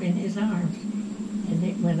right up in his arms, and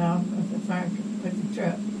it went off with the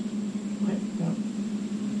truck.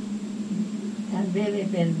 And Billy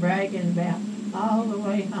had been bragging about all the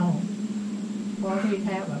way home. Boy, he'd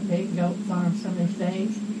have a big goat farm some of these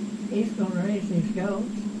days. He's going to raise his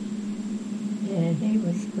goats, and he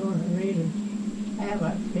was going to really have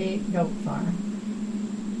a big goat farm.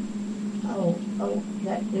 Oh,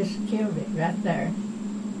 that just killed it right there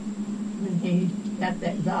when he got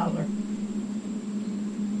that $1.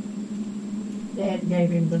 Dad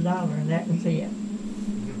gave him the $1, and that was it.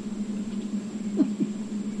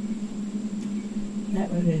 That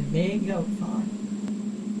was his big goat farm.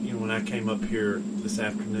 You know, when I came up here this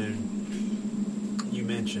afternoon, you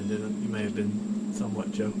mentioned, and you may have been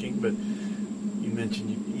somewhat joking, but you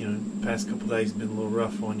mentioned, you know, the past couple of days have been a little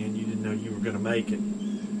rough on you, and you didn't know you were going to make it.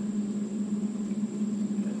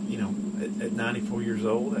 You know, at 94 years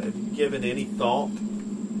old, have you given any thought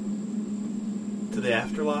to the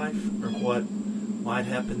afterlife, or what might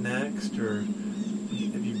happen next, or have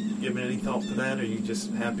you given any thought to that, or are you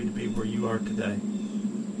just happy to be where you are today?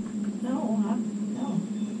 No.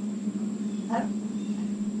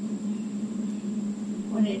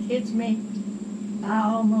 When it hits me, I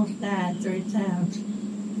almost died 3 times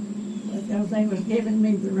because they was giving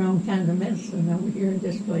me the wrong kind of medicine over here in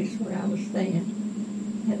this place where I was staying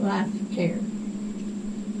at Life Care.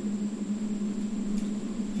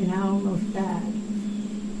 And I almost died.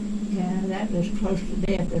 Yeah, that was close to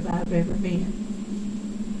death as I've ever been.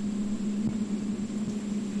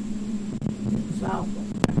 It was awful.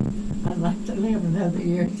 I'd like to live another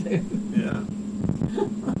year too. Yeah.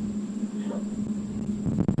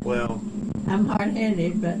 Well, I'm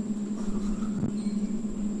hard-headed, but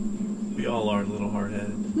we all are a little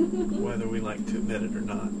hard-headed, whether we like to admit it or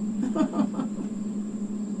not.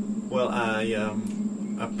 Well, I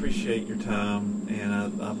appreciate your time, and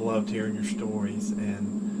I've loved hearing your stories.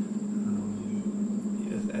 And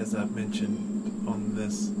as I've mentioned on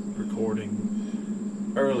this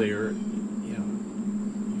recording earlier, you know,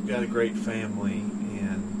 you've got a great family,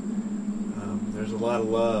 and there's a lot of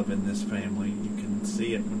love in this family. You can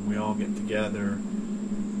see it when we all get together.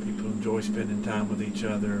 People enjoy spending time with each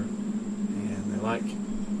other, and they like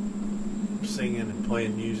singing and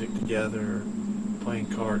playing music together, playing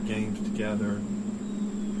card games together,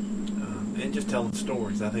 and just telling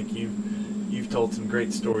stories. I think you've told some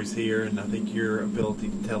great stories here, and I think your ability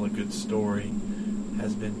to tell a good story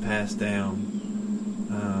has been passed down,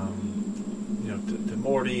 you know, to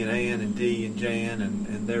Morty and Ann and Dee and Jan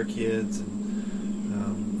and their kids. And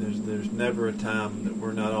there's never a time that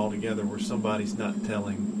we're not all together where somebody's not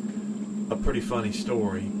telling a pretty funny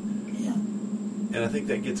story. yeah. And I think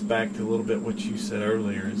that gets back to a little bit what you said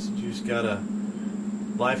earlier, is you just gotta,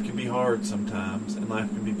 life can be hard sometimes, and life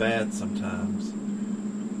can be bad sometimes,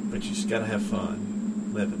 but you just gotta have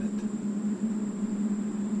fun living it.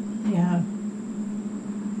 Yeah.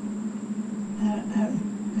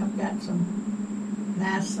 I've got some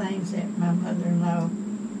nice things that my mother-in-law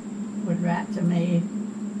would write to me,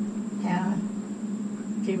 how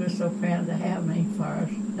she was so proud to have me for her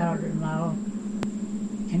daughter-in-law.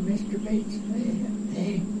 And Mr. Beach,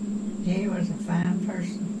 he was a fine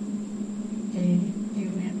person.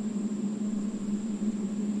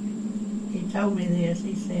 He told me this.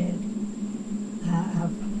 He said,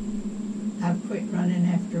 I've quit running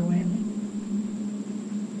after women,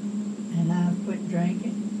 and I've quit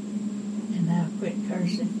drinking, and I've quit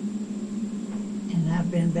cursing, and I've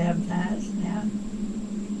been baptized now.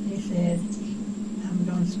 He said, I'm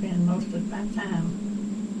going to spend most of my time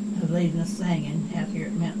leading the singing out here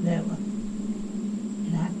at Mount Della.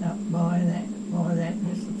 And I thought, boy, that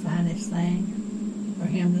was the finest thing for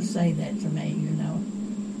him to say that to me, you know,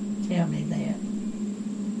 tell me that.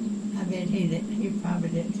 I bet he probably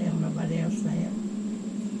didn't tell nobody else that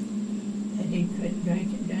he quit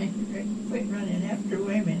drinking, quit running after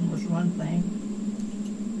women was one thing.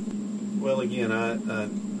 Well, again, I've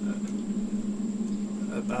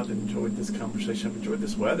enjoyed this conversation. I've enjoyed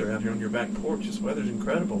this weather out here on your back porch. This weather's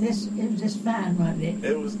incredible. It was just fine, wasn't it?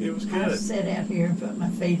 It was good. I sat out here and put my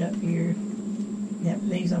feet up here.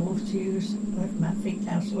 These old shoes left my feet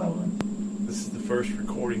how swollen. This is the first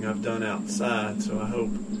recording I've done outside, so I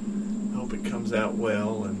hope it comes out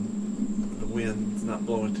well, and the wind's not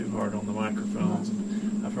blowing too hard on the microphones.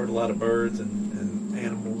 And I've heard a lot of birds and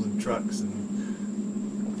animals and trucks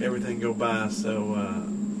and everything go by. So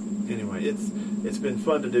anyway, it's been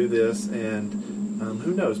fun to do this, and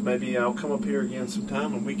who knows? Maybe I'll come up here again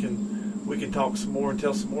sometime, and we can talk some more and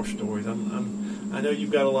tell some more stories. I know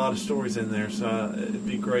you've got a lot of stories in there, so it'd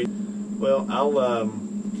be great. Well,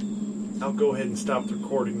 I'll go ahead and stop the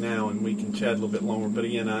recording now, and we can chat a little bit longer. But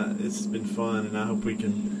again, it's been fun, and I hope we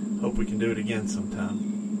can do it again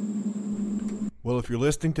sometime. Well, if you're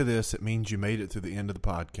listening to this, it means you made it through the end of the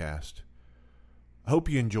podcast. I hope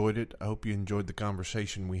you enjoyed it. I hope you enjoyed the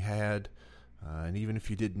conversation we had. And even if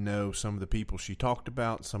you didn't know some of the people she talked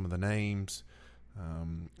about, some of the names,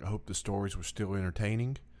 I hope the stories were still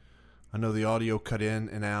entertaining. I know the audio cut in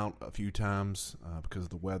and out a few times because of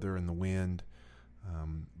the weather and the wind.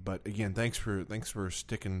 But again, thanks for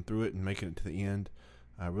sticking through it and making it to the end.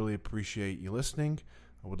 I really appreciate you listening.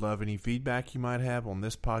 I would love any feedback you might have on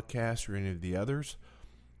this podcast or any of the others.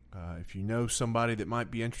 If you know somebody that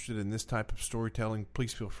might be interested in this type of storytelling,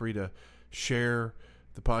 please feel free to share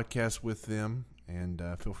the podcast with them, and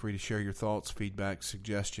feel free to share your thoughts, feedback,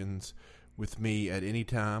 suggestions with me at any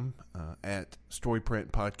time at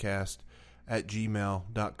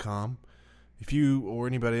storyprintpodcast@gmail.com. If you or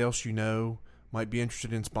anybody else you know might be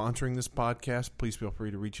interested in sponsoring this podcast, please feel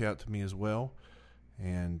free to reach out to me as well.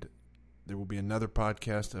 And there will be another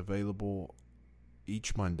podcast available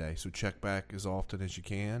each Monday, so check back as often as you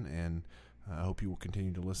can, and I hope you will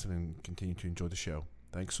continue to listen and continue to enjoy the show.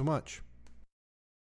 Thanks so much.